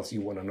anything else you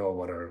want to know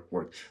about our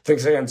work.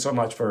 Thanks again so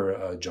much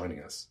for joining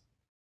us.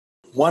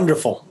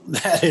 Wonderful.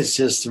 That is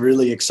just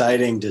really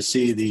exciting to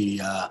see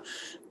the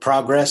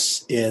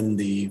progress in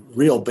the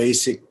real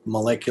basic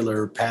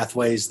molecular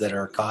pathways that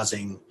are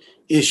causing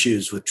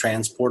issues with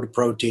transport of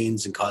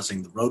proteins and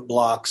causing the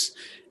roadblocks,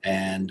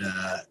 and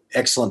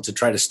excellent to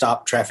try to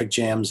stop traffic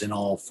jams in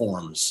all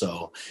forms.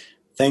 So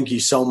thank you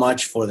so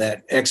much for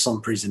that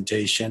excellent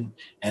presentation.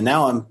 And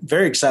now I'm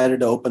very excited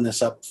to open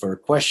this up for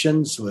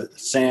questions with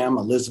Sam,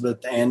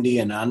 Elizabeth, Andy,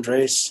 and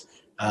Andres.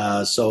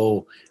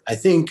 So I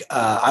think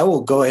I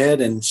will go ahead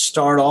and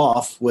start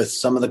off with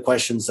some of the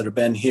questions that have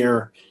been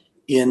here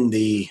in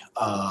the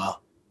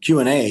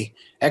Q&A.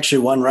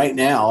 Actually, one right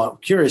now. I'm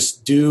curious,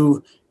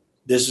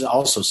 this is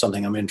also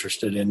something I'm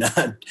interested in.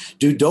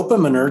 Do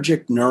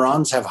dopaminergic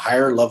neurons have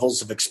higher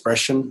levels of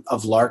expression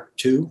of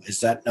LRRK2? Is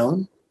that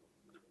known?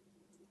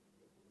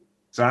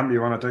 Sam, do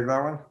you want to take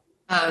that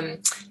one?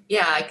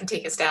 Yeah, I can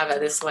take a stab at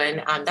this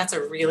one. That's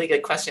a really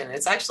good question.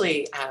 It's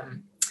actually,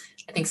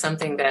 I think,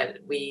 something that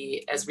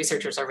we as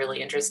researchers are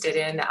really interested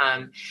in.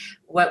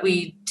 What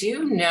we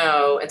do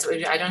know, and so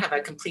I don't have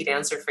a complete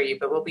answer for you,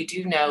 but what we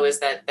do know is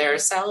that there are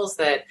cells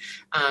that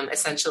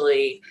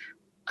essentially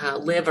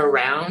live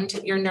around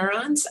your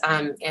neurons,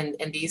 and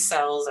these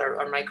cells or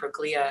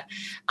microglia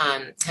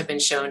have been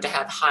shown to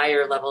have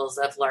higher levels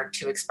of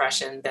LRRK2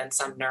 expression than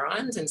some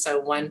neurons. And so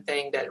one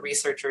thing that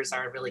researchers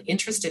are really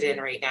interested in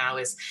right now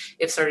is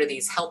if sort of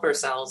these helper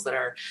cells that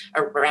are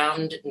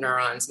around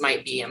neurons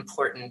might be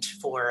important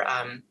for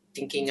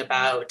thinking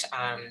about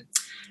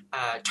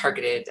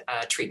targeted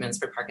treatments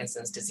for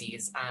Parkinson's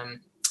disease.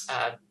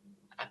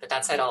 But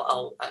that said,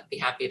 I'll be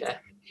happy to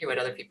hear what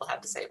other people have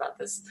to say about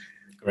this.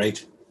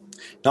 Great.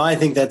 No, I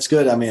think that's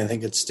good. I mean, I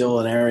think it's still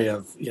an area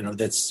of,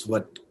 that's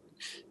what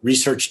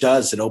research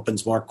does. It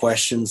opens more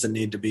questions that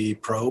need to be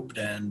probed.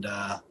 And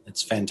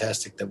it's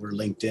fantastic that we're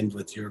linked in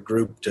with your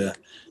group to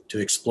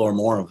explore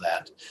more of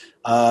that.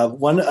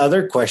 One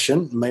other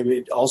question,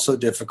 maybe also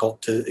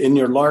difficult in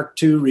your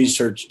LRRK2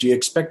 research, do you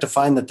expect to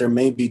find that there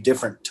may be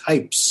different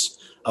types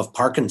of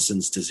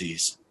Parkinson's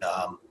disease?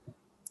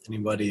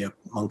 Anybody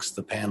amongst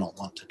the panel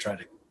want to try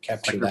to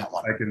capture that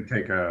one? I can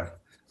take a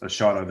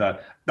shot at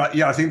that.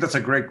 Yeah, I think that's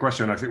a great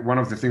question. I think one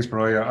of the things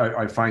probably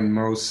I find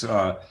most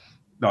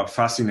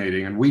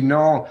fascinating, and we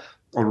know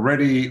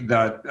already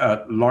that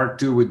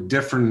LRRK2 with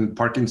different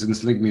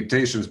Parkinson's link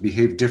mutations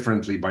behave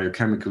differently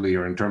biochemically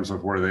or in terms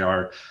of where they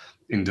are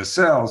in the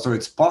cell. So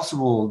it's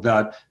possible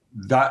that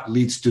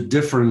leads to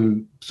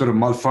different sort of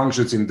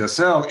malfunctions in the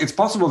cell. It's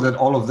possible that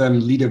all of them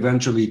lead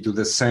eventually to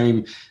the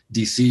same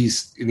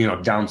disease,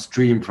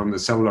 downstream from the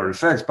cellular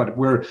effects. But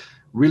we're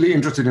really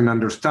interested in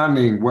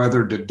understanding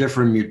whether the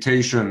different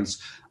mutations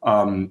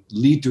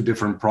lead to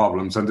different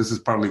problems. And this is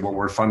partly what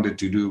we're funded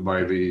to do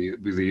by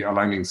the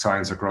Aligning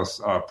Science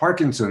Across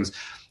Parkinson's.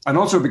 And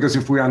also because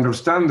if we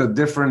understand that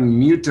different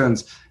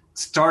mutants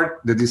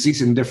start the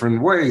disease in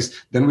different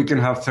ways, then we can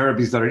have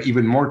therapies that are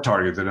even more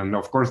targeted. And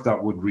of course,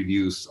 that would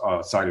reduce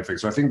side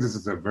effects. So I think this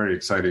is a very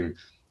exciting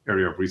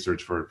area of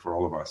research for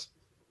all of us.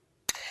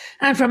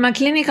 And from a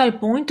clinical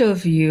point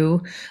of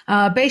view,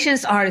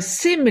 patients are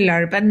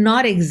similar, but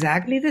not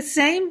exactly the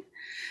same.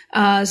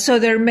 So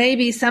there may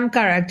be some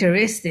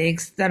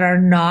characteristics that are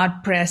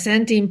not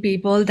present in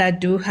people that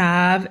do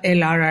have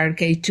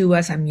LRRK2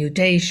 as a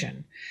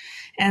mutation.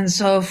 And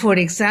so, for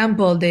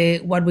example,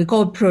 what we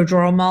call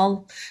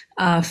prodromal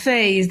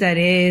phase, that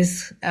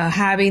is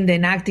having the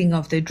enacting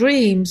of the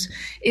dreams,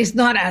 is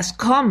not as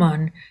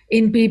common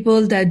in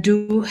people that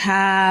do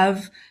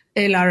have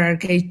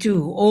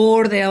LRRK2,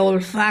 or the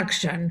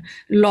olfaction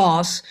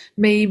loss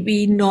may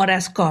be not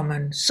as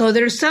common. So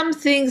there's some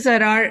things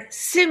that are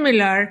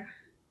similar,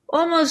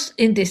 almost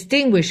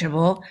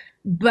indistinguishable,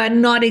 but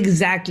not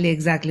exactly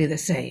the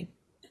same.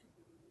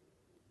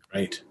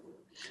 Great.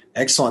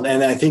 Excellent.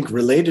 And I think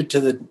related to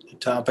the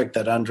topic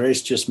that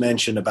Andres just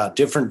mentioned about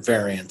different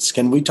variants,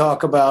 can we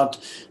talk about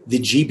the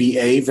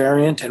GBA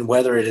variant and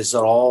whether it is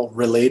at all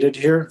related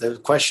here? The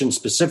question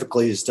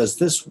specifically is, does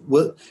this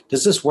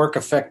work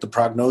affect the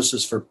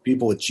prognosis for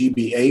people with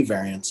GBA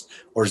variants,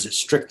 or is it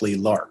strictly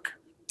LRRK?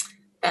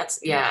 That's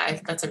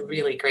a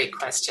really great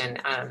question.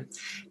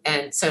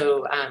 And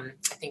so I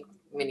think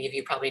many of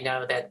you probably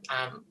know that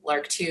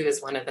LRRK2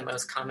 is one of the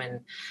most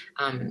common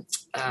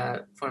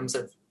forms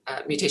of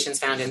mutations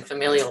found in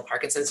familial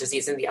Parkinson's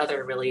disease, and the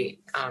other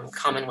really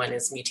common one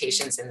is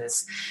mutations in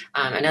this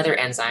another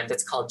enzyme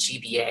that's called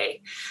GBA.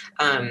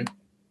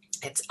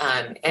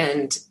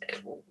 And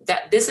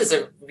that this is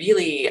a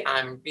really,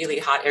 really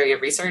hot area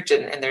of research,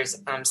 and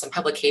there's some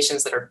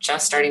publications that are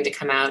just starting to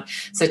come out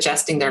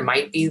suggesting there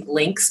might be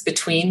links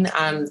between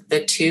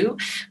the two.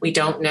 We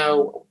don't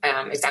know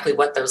exactly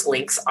what those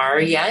links are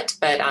yet,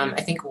 but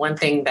I think one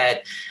thing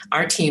that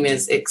our team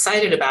is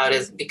excited about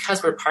is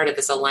because we're part of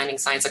this Aligning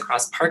Science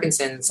Across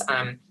Parkinson's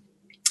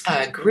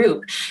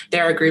group,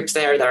 there are groups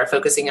there that are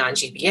focusing on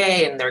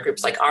GBA, and there are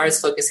groups like ours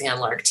focusing on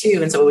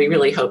LRRK2. And so what we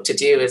really hope to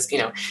do is,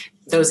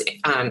 those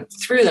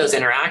through those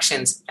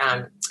interactions,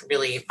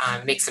 really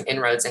make some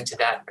inroads into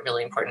that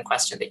really important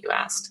question that you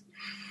asked.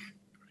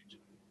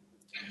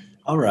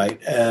 All right.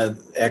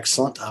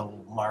 Excellent. I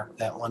will mark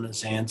that one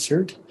as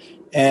answered.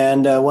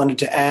 And I wanted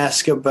to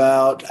ask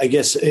about, I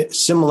guess, a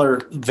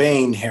similar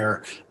vein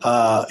here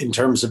in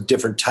terms of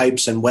different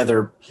types and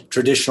whether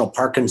traditional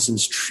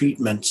Parkinson's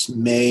treatments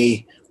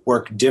may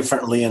work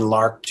differently in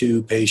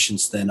LRRK2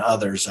 patients than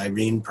others.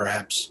 Irene,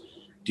 perhaps,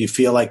 do you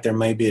feel like there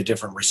may be a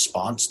different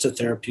response to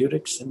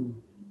therapeutics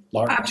in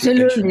LRRK2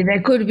 Absolutely. patients?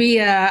 There could be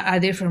a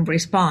different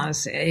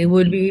response. It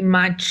would be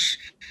much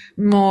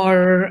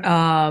more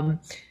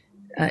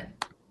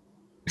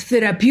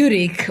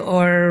therapeutic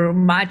or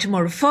much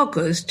more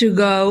focused to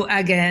go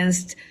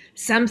against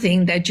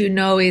something that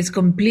is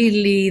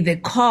completely the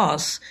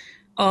cause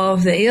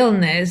of the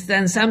illness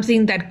than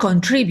something that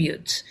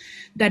contributes,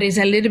 that is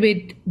a little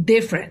bit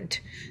different.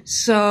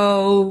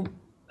 So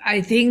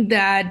I think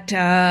that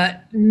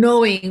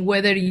knowing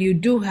whether you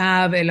do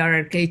have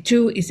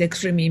LRRK2 is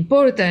extremely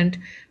important,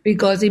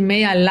 because it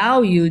may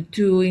allow you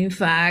to, in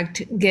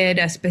fact, get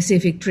a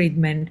specific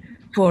treatment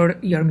for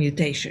your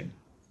mutation.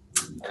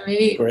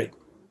 Maybe. Great.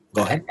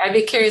 Go ahead. I'd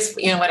be curious,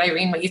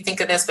 what you think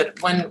of this, but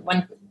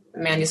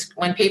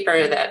one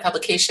paper, that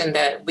publication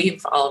that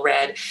we've all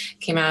read,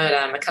 came out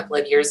a couple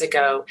of years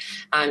ago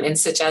and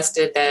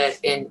suggested that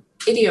in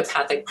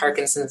idiopathic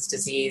Parkinson's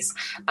disease,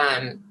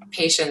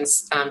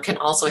 patients can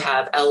also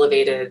have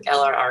elevated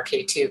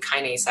LRRK2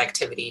 kinase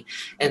activity.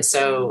 And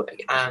so,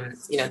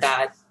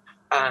 that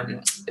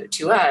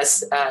to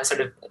us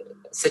sort of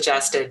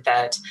suggested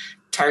that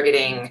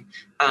targeting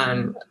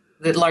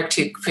the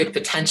LRRK2 could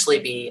potentially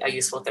be a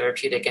useful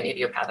therapeutic in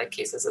idiopathic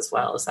cases as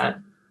well. Is that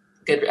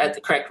good?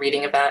 The correct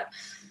reading of that?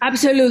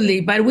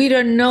 Absolutely. But we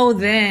don't know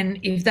then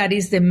if that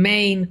is the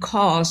main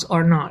cause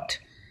or not.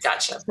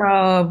 Gotcha.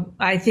 So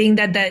I think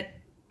that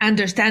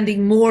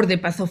understanding more the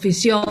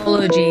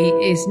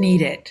pathophysiology is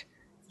needed.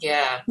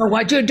 Yeah. So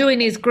what you're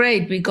doing is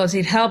great, because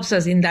it helps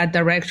us in that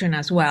direction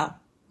as well.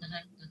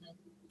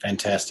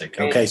 Fantastic.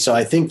 Okay, so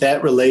I think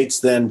that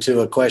relates then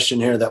to a question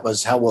here that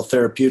was, how will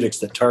therapeutics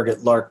that target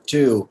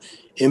LRRK2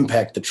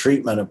 impact the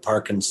treatment of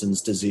Parkinson's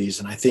disease?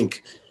 And I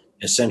think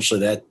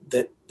essentially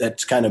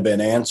that's kind of been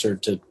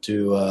answered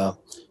to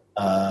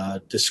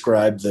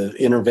describe the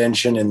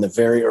intervention in the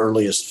very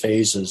earliest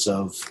phases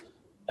of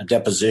a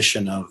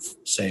deposition of,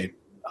 say,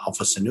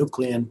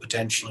 alpha-synuclein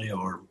potentially,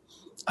 or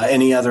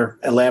Any other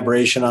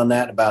elaboration on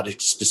that about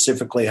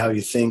specifically how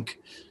you think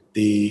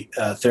the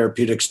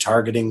therapeutics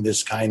targeting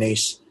this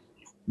kinase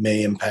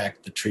may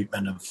impact the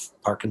treatment of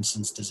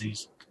Parkinson's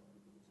disease?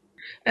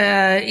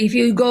 If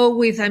you go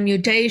with a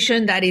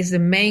mutation, that is the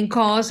main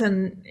cause.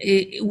 And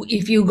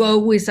if you go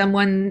with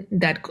someone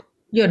that,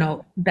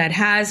 that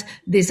has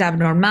this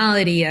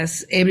abnormality,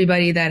 as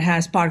everybody that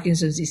has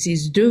Parkinson's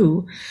disease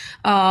do,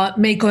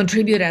 may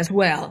contribute as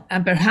well.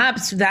 And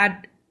perhaps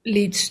that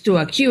leads to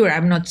a cure.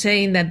 I'm not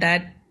saying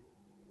that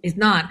is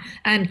not.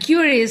 And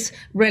cure is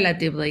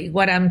relatively.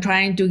 What I'm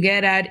trying to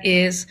get at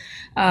is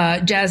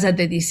just that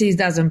the disease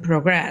doesn't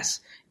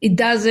progress. It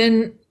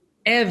doesn't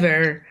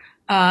ever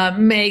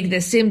make the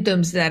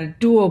symptoms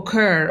that do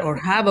occur or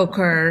have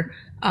occurred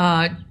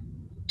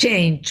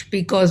change,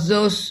 because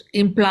those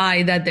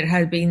imply that there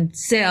have been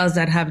cells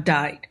that have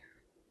died.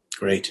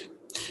 Great.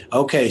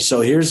 Okay,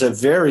 so here's a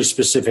very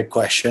specific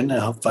question. I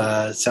hope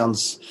it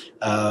sounds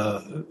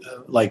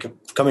like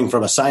coming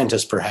from a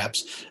scientist,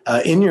 perhaps.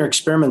 In your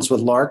experiments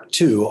with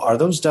LRRK2, are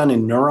those done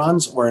in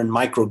neurons or in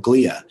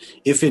microglia?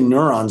 If in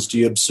neurons, do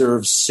you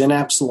observe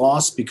synapse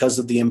loss because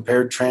of the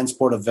impaired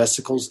transport of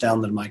vesicles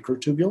down the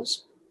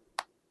microtubules?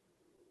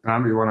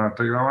 Tom, you want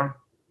to take that one?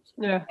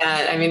 Yeah.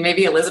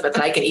 Maybe Elizabeth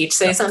and I can each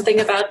say something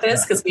about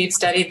this, because we've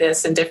studied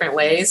this in different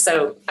ways.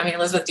 So,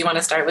 Elizabeth, do you want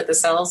to start with the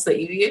cells that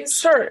you use?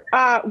 Sure.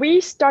 We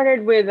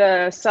started with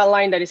a cell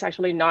line that is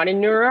actually not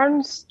in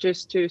neurons,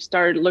 just to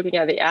start looking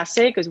at the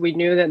assay, because we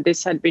knew that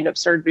this had been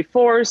observed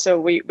before. So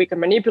we can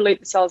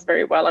manipulate the cells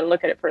very well and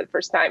look at it for the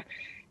first time.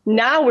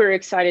 Now we're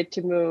excited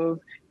to move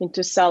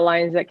into cell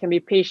lines that can be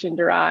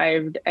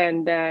patient-derived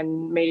and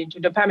then made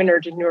into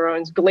dopaminergic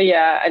neurons,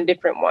 glia, and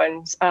different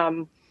ones.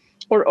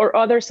 Or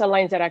other cell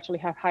lines that actually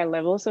have high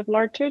levels of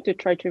LRRK2 to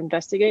try to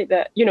investigate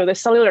the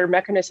cellular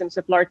mechanisms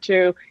of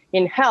LRRK2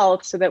 in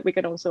health, so that we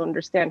can also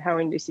understand how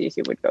in disease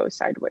it would go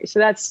sideways. So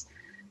that's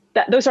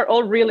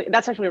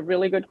actually a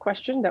really good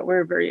question that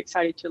we're very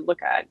excited to look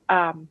at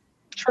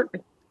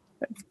shortly.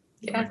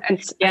 Yeah.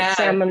 And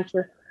Sam, I'm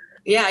sure.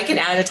 Yeah, I can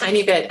add a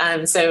tiny bit.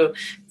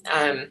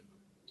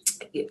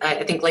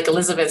 I think, like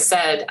Elizabeth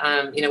said,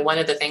 one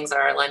of the things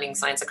our Aligning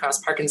Science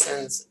Across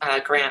Parkinson's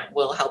grant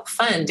will help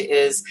fund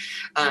is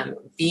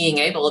being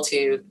able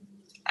to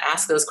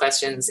ask those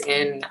questions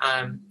in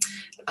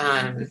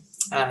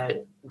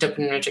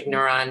dopaminergic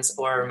neurons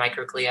or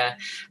microglia.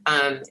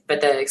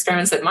 But the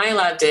experiments that my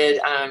lab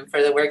did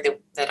for the work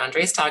that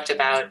Andres talked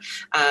about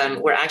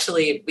were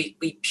actually,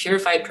 we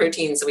purified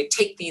proteins. So we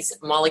take these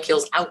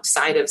molecules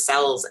outside of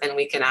cells, and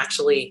we can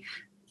actually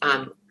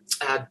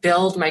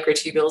build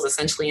microtubules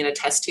essentially in a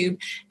test tube,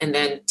 and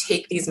then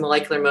take these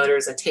molecular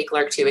motors and take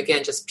LRRK2,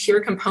 again, just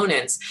pure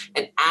components,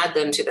 and add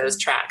them to those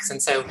tracks.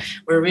 And so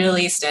we're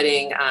really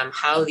studying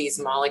how these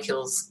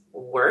molecules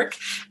work.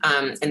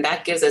 And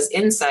that gives us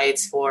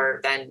insights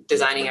for then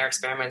designing our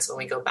experiments when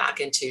we go back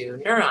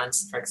into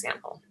neurons, for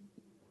example.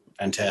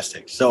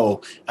 Fantastic.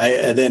 So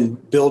then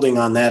building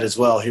on that as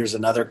well, here's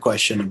another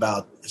question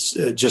about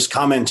just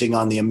commenting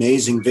on the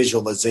amazing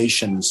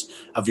visualizations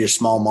of your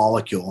small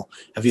molecule.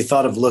 Have you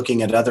thought of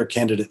looking at other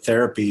candidate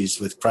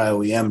therapies with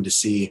cryo-EM to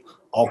see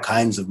all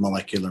kinds of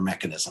molecular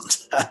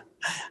mechanisms?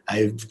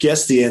 I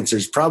guess the answer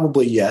is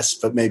probably yes,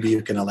 but maybe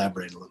you can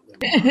elaborate a little bit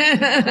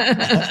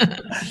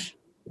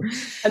more.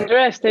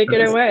 Andres, take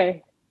it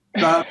away.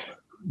 Yeah,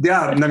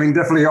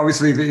 definitely.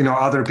 Obviously,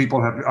 other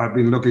people have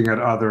been looking at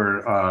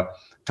other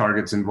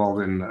targets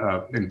involved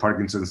in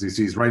Parkinson's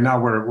disease. Right now,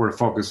 we're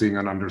focusing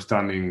on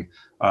understanding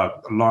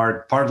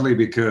LRRK, partly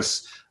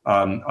because,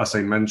 as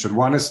I mentioned,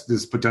 one is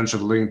this potential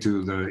link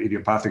to the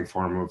idiopathic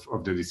form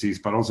of the disease,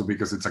 but also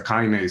because it's a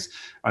kinase.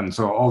 And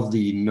so of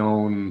the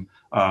known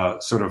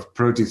sort of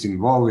proteins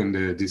involved in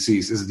the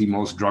disease, is the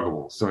most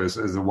druggable. So it's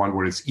the one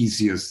where it's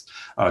easiest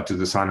to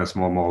design a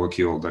small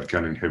molecule that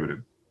can inhibit it.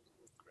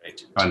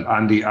 Great. And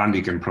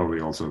Andy can probably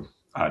also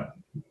add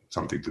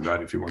something to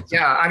that if you want to.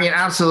 Yeah,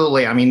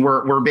 absolutely.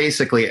 We're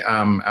basically,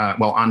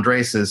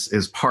 Andres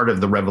is part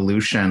of the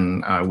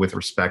revolution with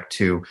respect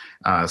to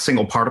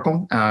single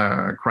particle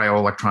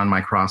cryo-electron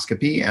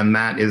microscopy, and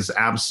that is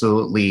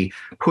absolutely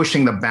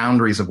pushing the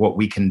boundaries of what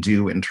we can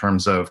do in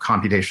terms of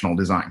computational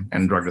design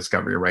and drug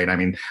discovery, right?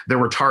 There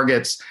were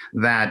targets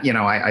that,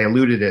 I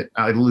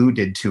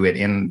alluded to it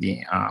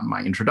in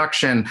my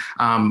introduction.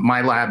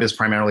 My lab is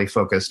primarily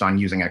focused on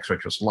using X-ray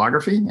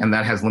crystallography, and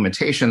that has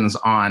limitations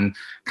on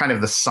kind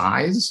of the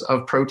size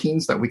of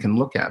proteins that we can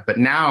look at. But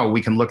now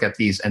we can look at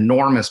these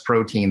enormous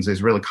proteins,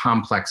 these really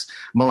complex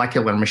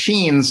molecular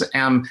machines,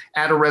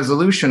 at a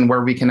resolution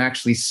where we can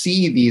actually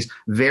see these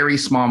very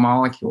small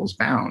molecules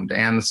bound.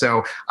 And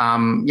so,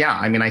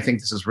 I think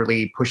this is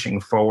really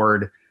pushing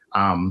forward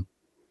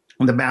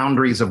the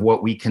boundaries of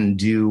what we can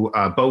do,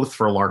 both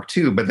for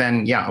LRRK2, but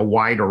then, a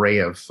wide array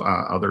of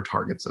other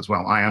targets as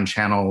well, ion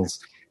channels,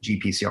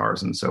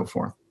 GPCRs, and so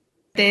forth.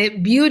 The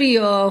beauty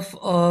of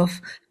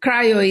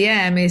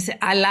cryo-EM is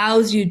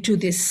allows you to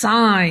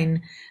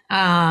design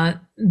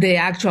the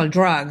actual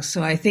drugs.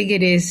 So I think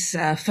it is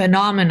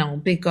phenomenal,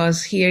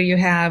 because here you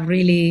have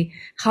really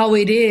how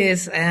it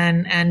is.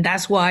 And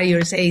that's why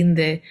you're saying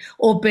the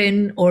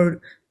open or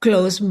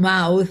closed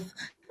mouth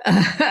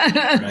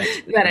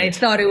that I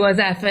thought it was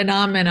a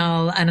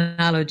phenomenal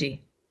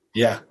analogy.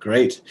 Yeah,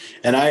 great.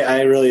 And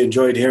I really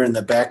enjoyed hearing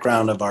the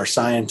background of our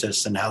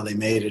scientists and how they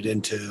made it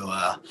into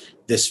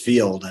this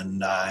field.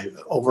 And I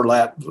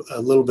overlapped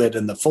a little bit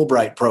in the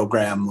Fulbright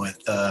program with,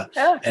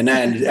 and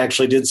then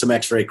actually did some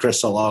X-ray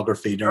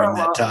crystallography during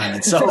that time.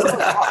 And so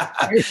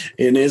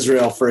in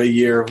Israel for a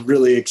year,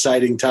 really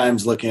exciting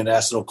times looking at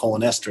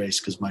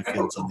acetylcholinesterase, because my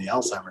field's on the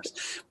Alzheimer's.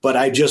 But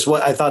I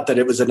thought that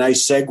it was a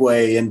nice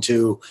segue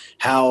into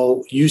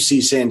how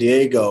UC San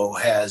Diego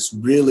has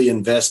really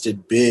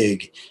invested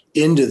big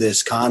into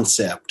this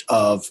concept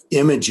of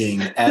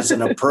imaging as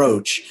an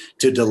approach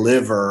to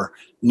deliver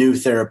new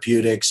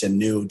therapeutics and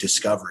new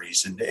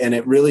discoveries. And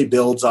it really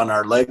builds on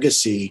our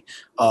legacy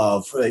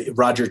of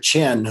Roger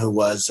Chen, who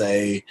was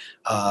a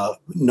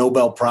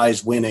Nobel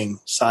Prize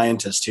winning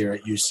scientist here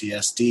at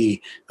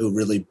UCSD, who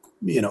really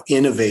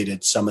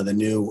innovated some of the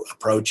new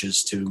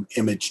approaches to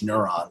image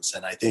neurons.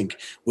 And I think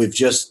we've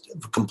just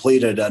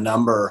completed a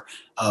number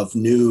of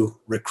new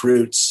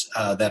recruits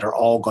that are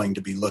all going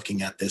to be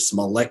looking at this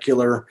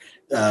molecular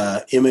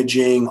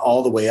imaging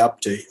all the way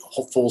up to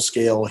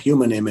full-scale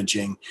human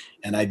imaging.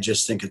 And I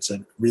just think it's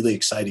a really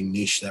exciting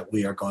niche that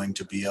we are going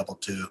to be able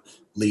to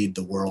lead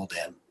the world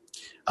in.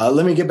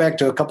 Let me get back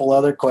to a couple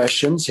other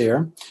questions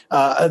here.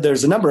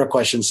 There's a number of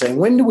questions saying,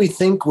 when do we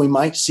think we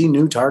might see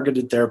new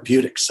targeted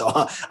therapeutics?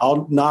 So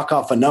I'll knock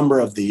off a number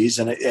of these,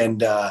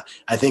 and I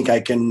think I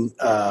can.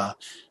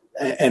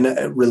 And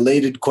a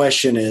related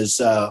question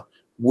is,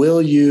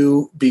 will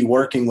you be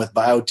working with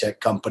biotech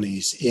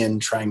companies in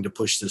trying to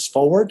push this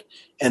forward?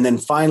 And then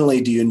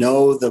finally, do you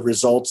know the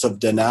results of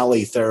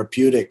Denali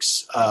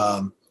Therapeutics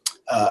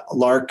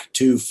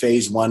LRRK2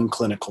 phase 1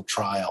 clinical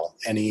trial?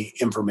 Any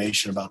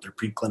information about their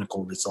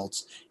preclinical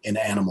results in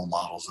animal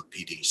models of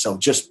PD? So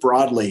just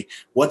broadly,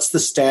 what's the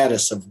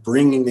status of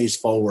bringing these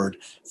forward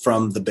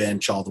from the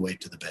bench all the way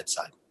to the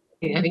bedside?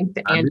 I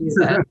think Andy's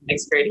an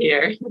expert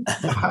here.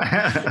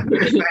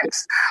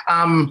 Thanks.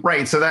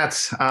 Right. So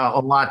that's a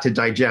lot to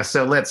digest.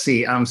 So let's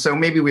see. So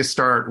maybe we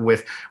start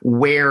with,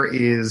 where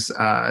is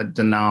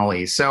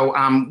Denali? So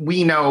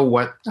we know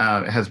what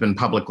has been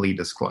publicly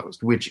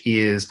disclosed, which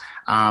is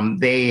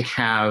they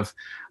have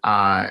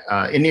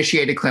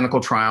initiated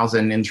clinical trials.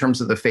 And in terms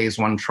of the phase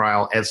 1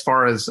 trial, as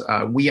far as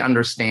we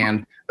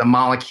understand, the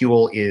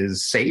molecule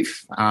is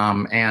safe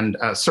and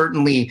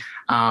certainly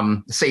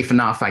safe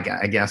enough, I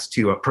guess,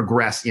 to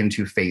progress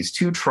into phase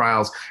 2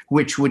 trials,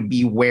 which would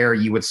be where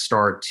you would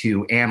start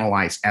to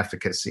analyze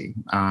efficacy.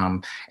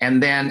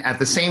 And then at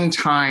the same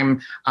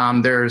time,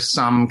 there's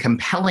some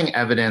compelling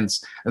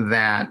evidence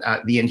that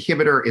the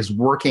inhibitor is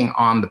working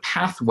on the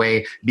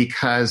pathway,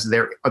 because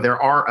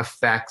there are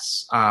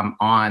effects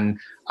on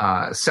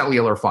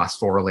cellular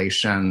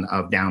phosphorylation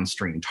of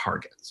downstream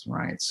targets,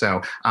 right?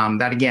 So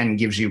that again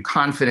gives you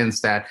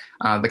confidence that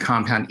the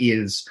compound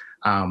is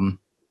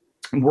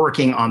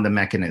working on the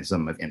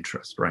mechanism of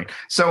interest, right?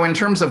 So in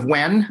terms of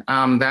when,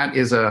 that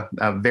is a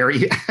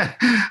very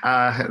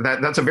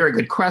that's a very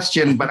good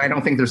question, but I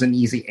don't think there's an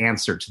easy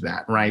answer to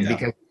that, right? Yeah.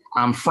 Because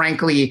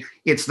frankly,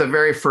 it's the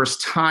very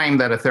first time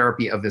that a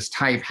therapy of this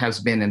type has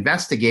been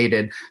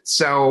investigated.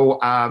 So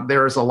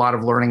there's a lot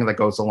of learning that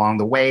goes along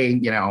the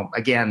way.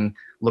 Again,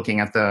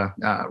 looking at the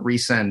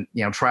recent,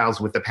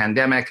 trials with the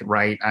pandemic,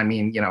 right? I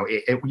mean,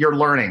 you're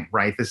learning,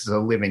 right? This is a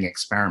living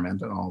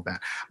experiment and all of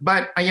that.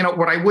 But,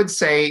 what I would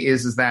say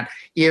is that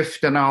if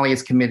Denali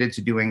is committed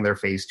to doing their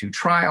phase 2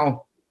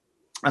 trial,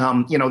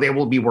 they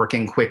will be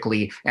working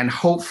quickly, and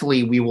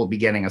hopefully we will be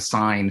getting a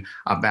sign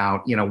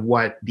about,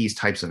 what these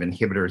types of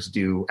inhibitors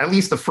do, at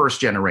least the first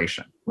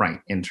generation,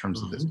 right, in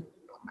terms of this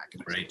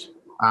mechanism. Great.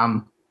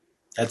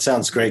 That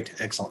sounds great.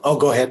 Excellent. Oh,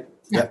 go ahead.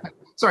 Yeah.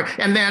 Sorry.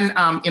 And then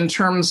in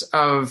terms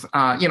of,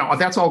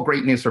 that's all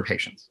great news for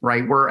patients,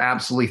 right? We're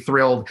absolutely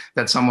thrilled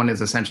that someone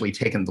has essentially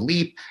taken the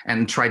leap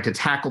and tried to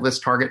tackle this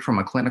target from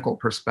a clinical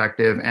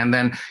perspective. And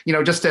then,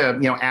 just to,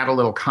 add a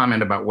little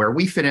comment about where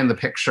we fit in the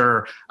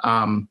picture,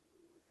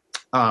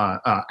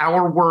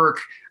 our work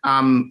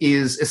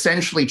is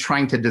essentially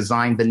trying to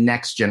design the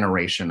next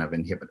generation of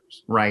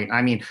inhibitors, right?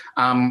 I mean,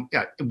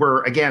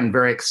 we're, again,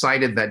 very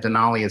excited that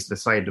Denali has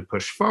decided to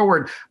push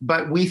forward,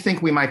 but we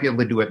think we might be able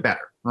to do it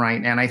better,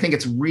 right? And I think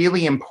it's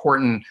really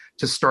important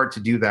to start to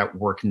do that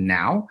work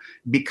now,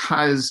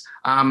 because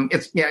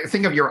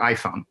think of your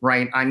iPhone,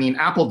 right? I mean,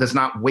 Apple does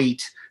not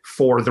wait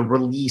for the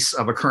release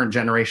of a current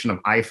generation of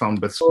iPhone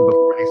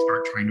before they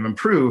start trying to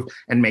improve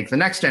and make the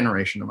next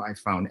generation of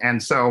iPhone.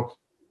 And so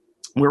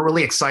we're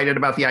really excited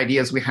about the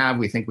ideas we have.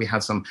 We think we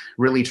have some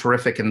really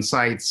terrific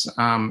insights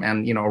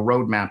and, a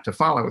roadmap to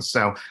follow.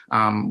 So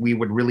we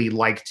would really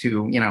like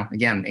to,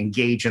 again,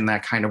 engage in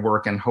that kind of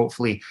work and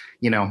hopefully,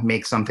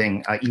 make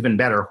something even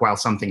better while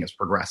something is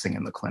progressing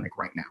in the clinic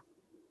right now.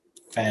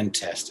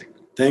 Fantastic.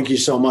 Thank you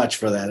so much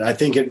for that. I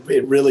think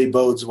it really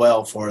bodes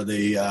well for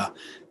the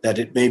that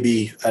it may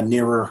be a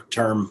nearer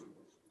term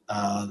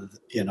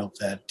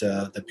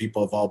that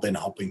people have all been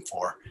hoping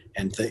for.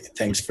 And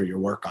thanks for your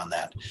work on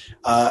that.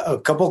 A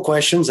couple of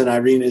questions, and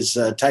Irene is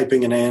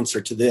typing an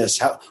answer to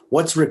this.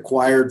 What's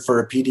required for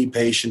a PD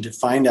patient to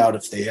find out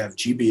if they have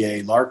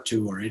GBA,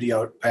 LRRK2, or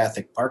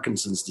idiopathic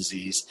Parkinson's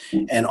disease?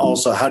 And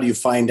also, how do you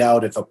find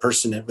out if a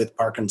person with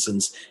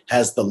Parkinson's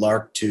has the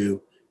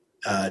LRRK2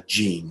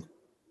 gene?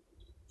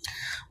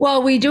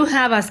 Well, we do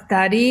have a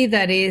study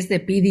that is the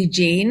PD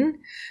gene.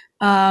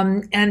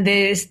 And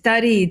the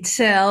study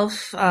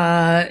itself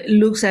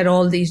looks at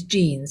all these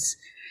genes.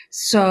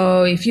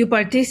 So if you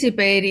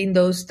participate in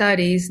those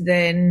studies,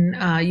 then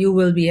you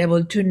will be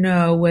able to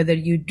know whether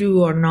you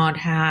do or not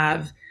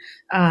have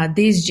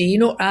this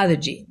gene or other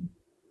gene.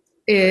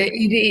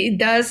 It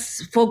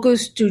does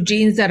focus to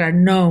genes that are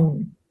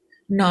known,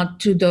 not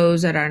to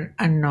those that are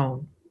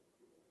unknown.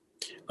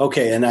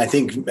 Okay, and I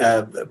think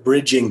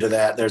bridging to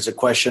that, there's a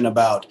question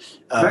about...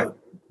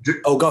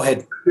 go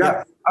ahead.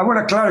 Yeah. I want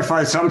to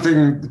clarify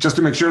something just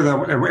to make sure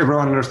that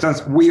everyone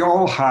understands. We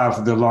all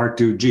have the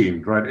LRRK2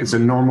 gene, right? It's a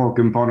normal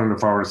component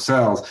of our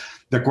cells.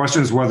 The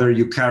question is whether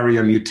you carry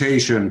a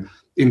mutation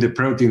in the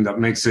protein that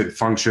makes it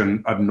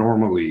function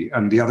abnormally.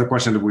 And the other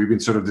question that we've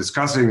been sort of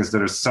discussing is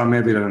there is some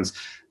evidence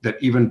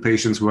that even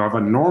patients who have a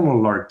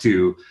normal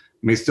LRRK2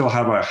 may still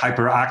have a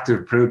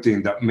hyperactive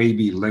protein that may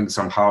be linked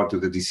somehow to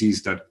the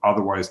disease that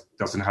otherwise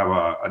doesn't have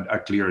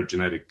a clear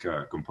genetic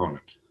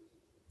component.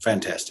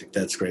 Fantastic.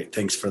 That's great.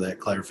 Thanks for that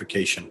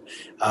clarification.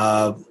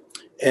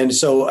 And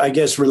so I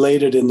guess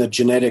related in the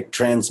genetic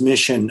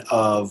transmission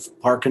of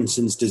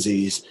Parkinson's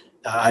disease,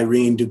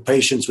 Irene, do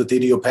patients with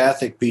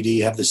idiopathic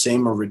PD have the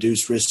same or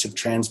reduced risk of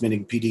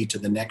transmitting PD to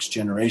the next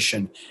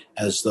generation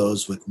as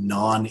those with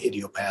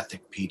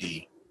non-idiopathic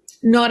PD?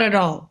 Not at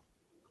all.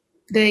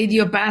 The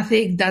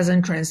idiopathic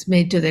doesn't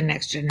transmit to the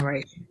next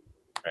generation.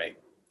 Great.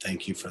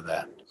 Thank you for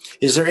that.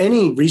 Is there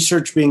any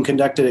research being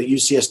conducted at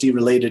UCSD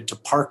related to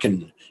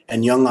Parkin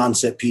and young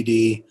onset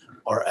PD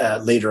or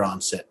later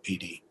onset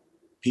PD,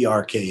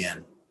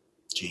 PRKN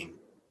gene?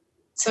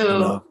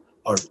 So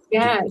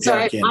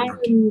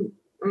I'm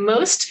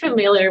most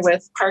familiar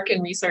with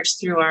Parkin research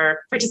through our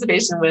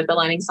participation with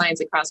Aligning Science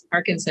Across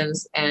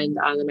Parkinson's and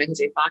the Michael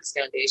J. Fox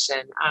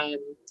Foundation.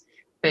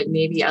 But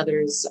maybe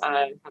others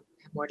have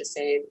more to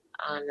say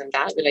than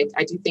that. But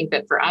I do think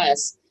that for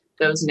us,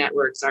 those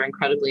networks are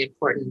incredibly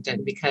important,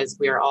 and because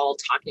we are all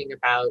talking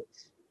about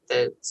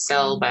the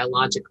cell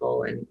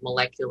biological and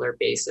molecular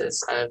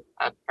basis of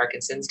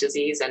Parkinson's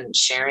disease and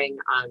sharing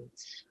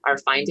our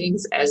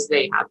findings as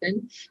they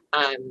happen.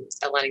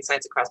 Aligning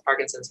Science Across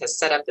Parkinson's has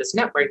set up this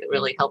network that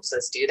really helps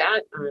us do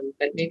that.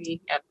 But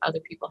maybe other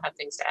people have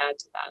things to add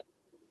to that.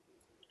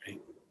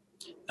 Great.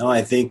 No,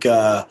 I think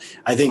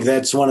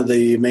that's one of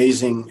the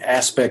amazing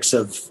aspects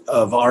of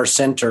our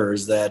center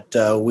is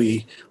that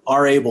we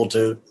are able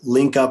to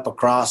link up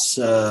across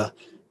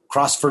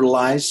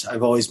cross-fertilize.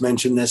 I've always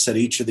mentioned this at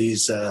each of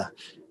these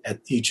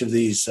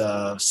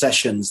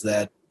sessions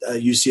that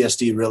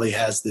UCSD really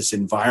has this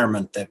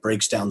environment that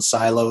breaks down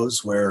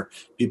silos where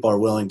people are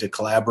willing to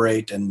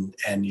collaborate, and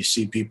you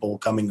see people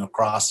coming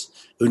across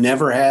who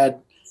never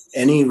had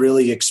any real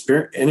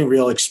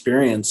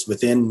experience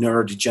within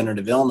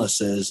neurodegenerative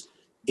illnesses,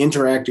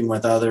 interacting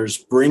with others,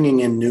 bringing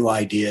in new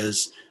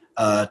ideas.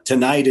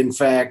 Tonight, in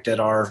fact,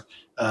 at our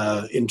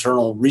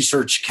internal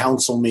research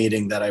council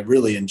meeting that I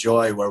really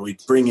enjoy, where we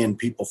bring in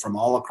people from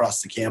all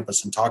across the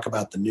campus and talk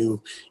about the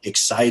new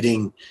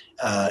exciting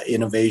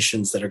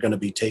innovations that are going to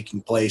be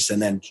taking place.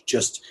 And then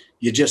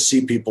you just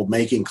see people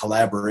making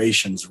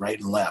collaborations right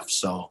and left.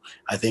 So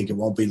I think it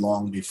won't be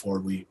long before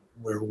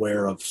we're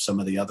aware of some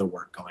of the other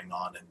work going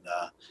on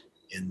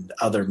in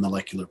other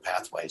molecular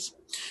pathways.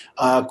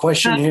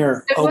 Question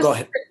here. Go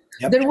ahead.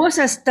 Yep. There was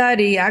a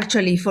study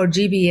actually for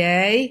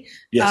GBA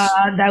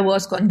that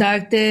was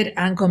conducted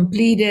and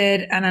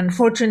completed, and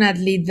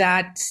unfortunately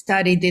that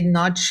study did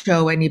not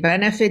show any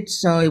benefit,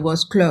 so it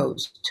was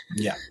closed.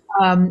 Yeah.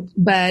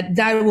 But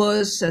that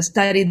was a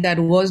study that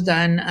was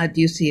done at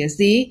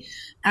UCSD,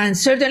 and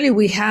certainly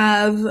we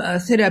have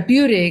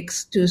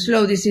therapeutics to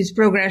slow disease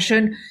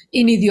progression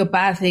in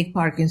idiopathic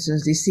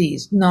Parkinson's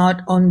disease,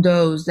 not on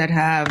those that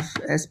have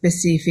a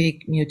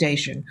specific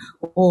mutation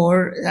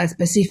or a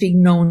specific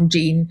known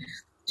gene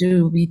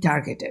to be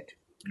targeted.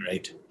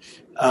 Great.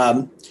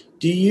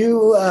 Do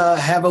you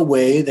have a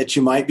way that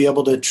you might be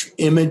able to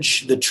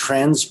image the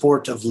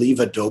transport of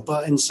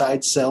levodopa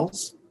inside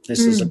cells?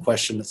 This is a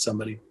question that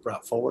somebody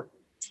brought forward.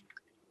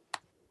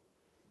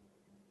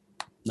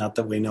 Not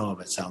that we know of,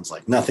 it sounds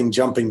like. Nothing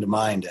jumping to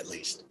mind, at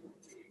least.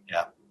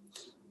 Yeah.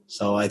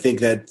 So I think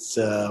that's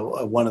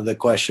one of the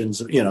questions,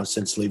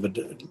 since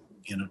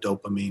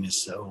dopamine is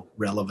so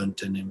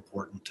relevant and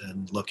important,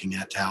 and looking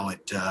at how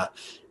it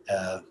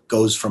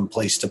goes from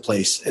place to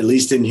place, at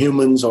least in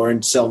humans or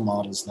in cell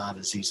models, not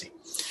as easy.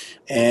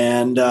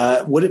 And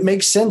would it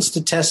make sense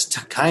to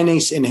test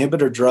kinase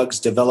inhibitor drugs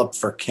developed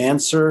for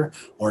cancer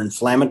or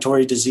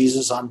inflammatory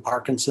diseases on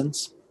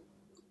Parkinson's?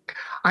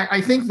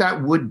 I think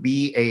that would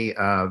be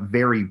a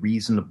very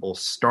reasonable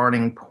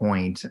starting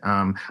point.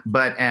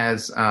 But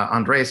as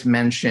Andres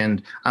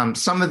mentioned,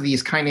 some of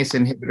these kinase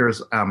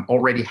inhibitors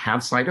already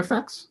have side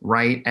effects,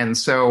 right? And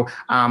so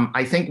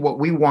I think what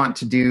we want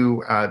to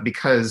do,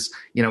 because,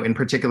 in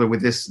particular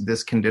with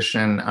this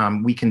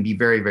condition, we can be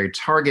very, very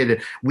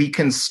targeted. We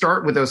can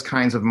start with those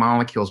kinds of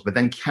molecules, but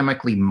then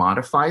chemically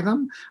modify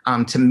them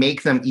to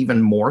make them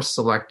even more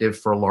selective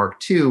for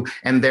LRRK2,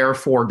 and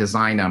therefore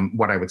design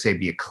what I would say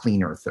be a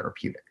cleaner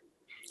therapeutic.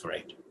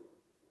 Great.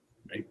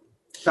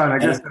 And I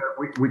guess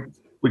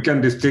we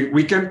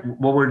can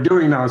what we're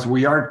doing now is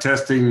we are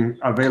testing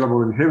available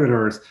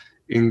inhibitors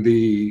in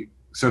the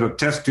sort of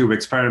test tube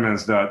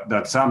experiments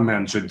that Sam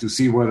mentioned to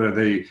see whether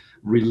they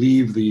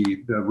relieve the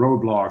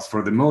roadblocks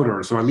for the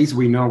motor. So at least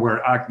we know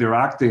where they're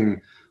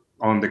acting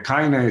on the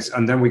kinase,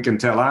 and then we can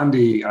tell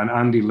Andy, and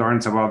Andy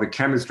learns about the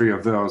chemistry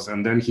of those,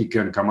 and then he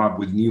can come up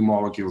with new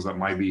molecules that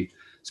might be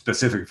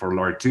specific for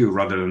LRRK2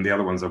 rather than the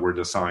other ones that were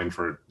designed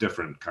for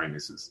different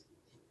kinases.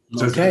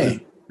 So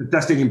okay. The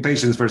testing in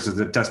patients versus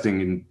the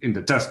testing in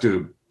the test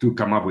tube to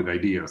come up with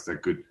ideas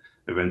that could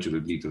eventually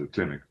lead to the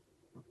clinic.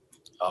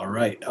 All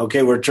right.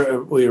 Okay.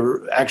 We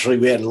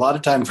had a lot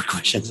of time for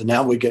questions, and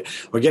now we're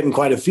getting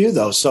quite a few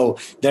though. So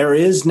there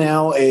is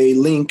now a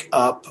link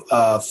up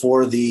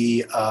for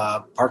the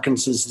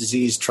Parkinson's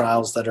disease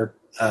trials that are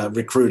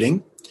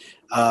recruiting.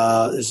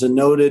 There's a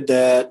noted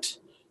that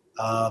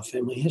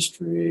family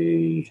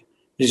history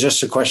is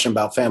just a question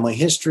about family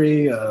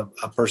history. A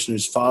person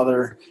whose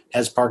father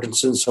has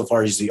Parkinson's. So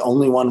far, he's the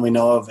only one we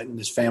know of in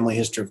his family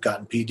history of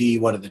gotten PD.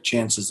 What are the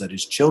chances that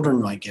his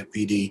children might get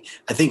PD?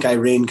 I think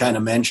Irene kind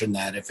of mentioned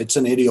that. If it's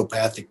an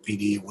idiopathic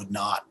PD, it would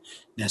not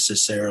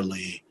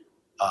necessarily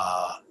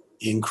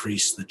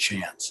increase the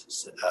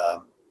chances.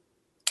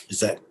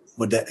 Is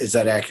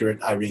that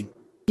accurate, Irene?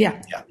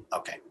 Yeah. Yeah.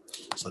 Okay.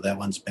 So that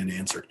one's been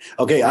answered.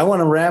 Okay, I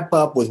want to wrap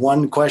up with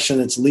one question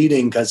that's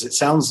leading, because it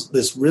sounds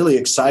this really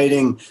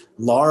exciting,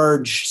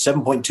 large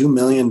 $7.2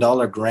 million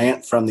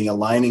grant from the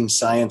Aligning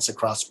Science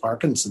Across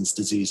Parkinson's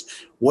Disease.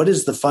 What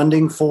is the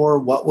funding for?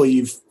 What will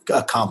you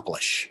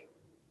accomplish?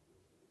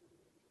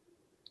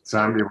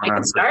 Sam, you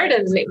want to start,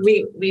 and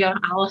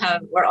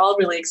we're all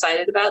really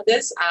excited about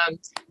this.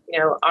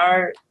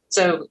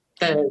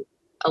 The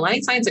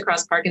Aligning Science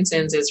Across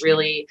Parkinson's is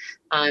really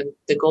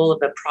the goal of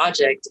the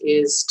project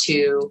is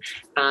to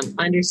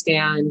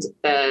understand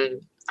the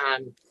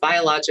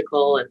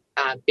biological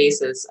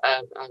basis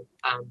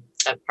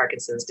of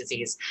Parkinson's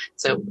disease.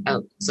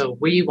 So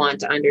we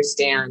want to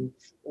understand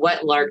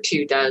what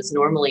LRRK2 does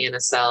normally in a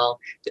cell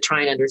to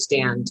try and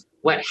understand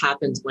what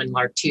happens when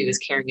LRRK2 is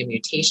carrying a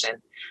mutation.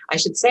 I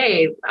should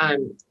say,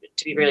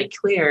 to be really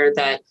clear,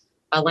 that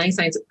Aligning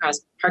Science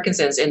Across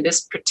Parkinson's in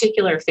this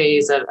particular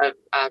phase of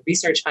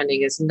research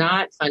funding is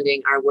not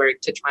funding our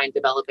work to try and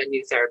develop a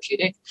new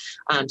therapeutic.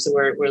 So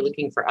we're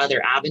looking for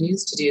other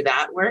avenues to do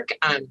that work.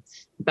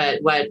 But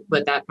what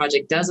that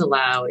project does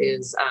allow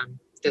is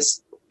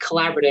this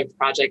collaborative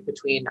project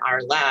between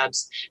our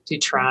labs to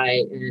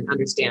try and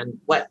understand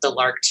what the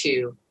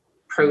LRRK2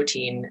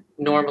 protein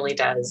normally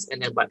does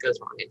and then what goes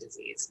wrong in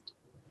disease.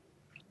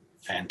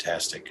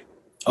 Fantastic.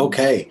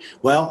 Okay,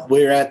 well,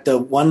 we're at the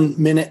 1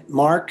 minute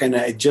mark, and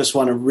I just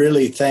want to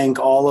really thank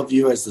all of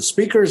you as the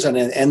speakers and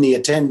the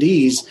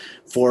attendees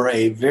for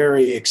a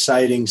very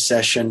exciting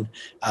session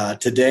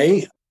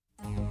today.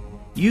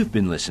 You've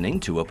been listening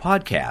to a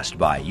podcast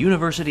by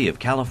University of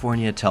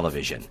California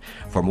Television.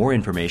 For more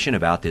information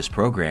about this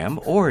program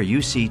or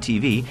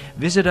UCTV,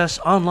 visit us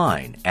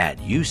online at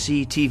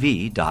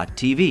uctv.tv.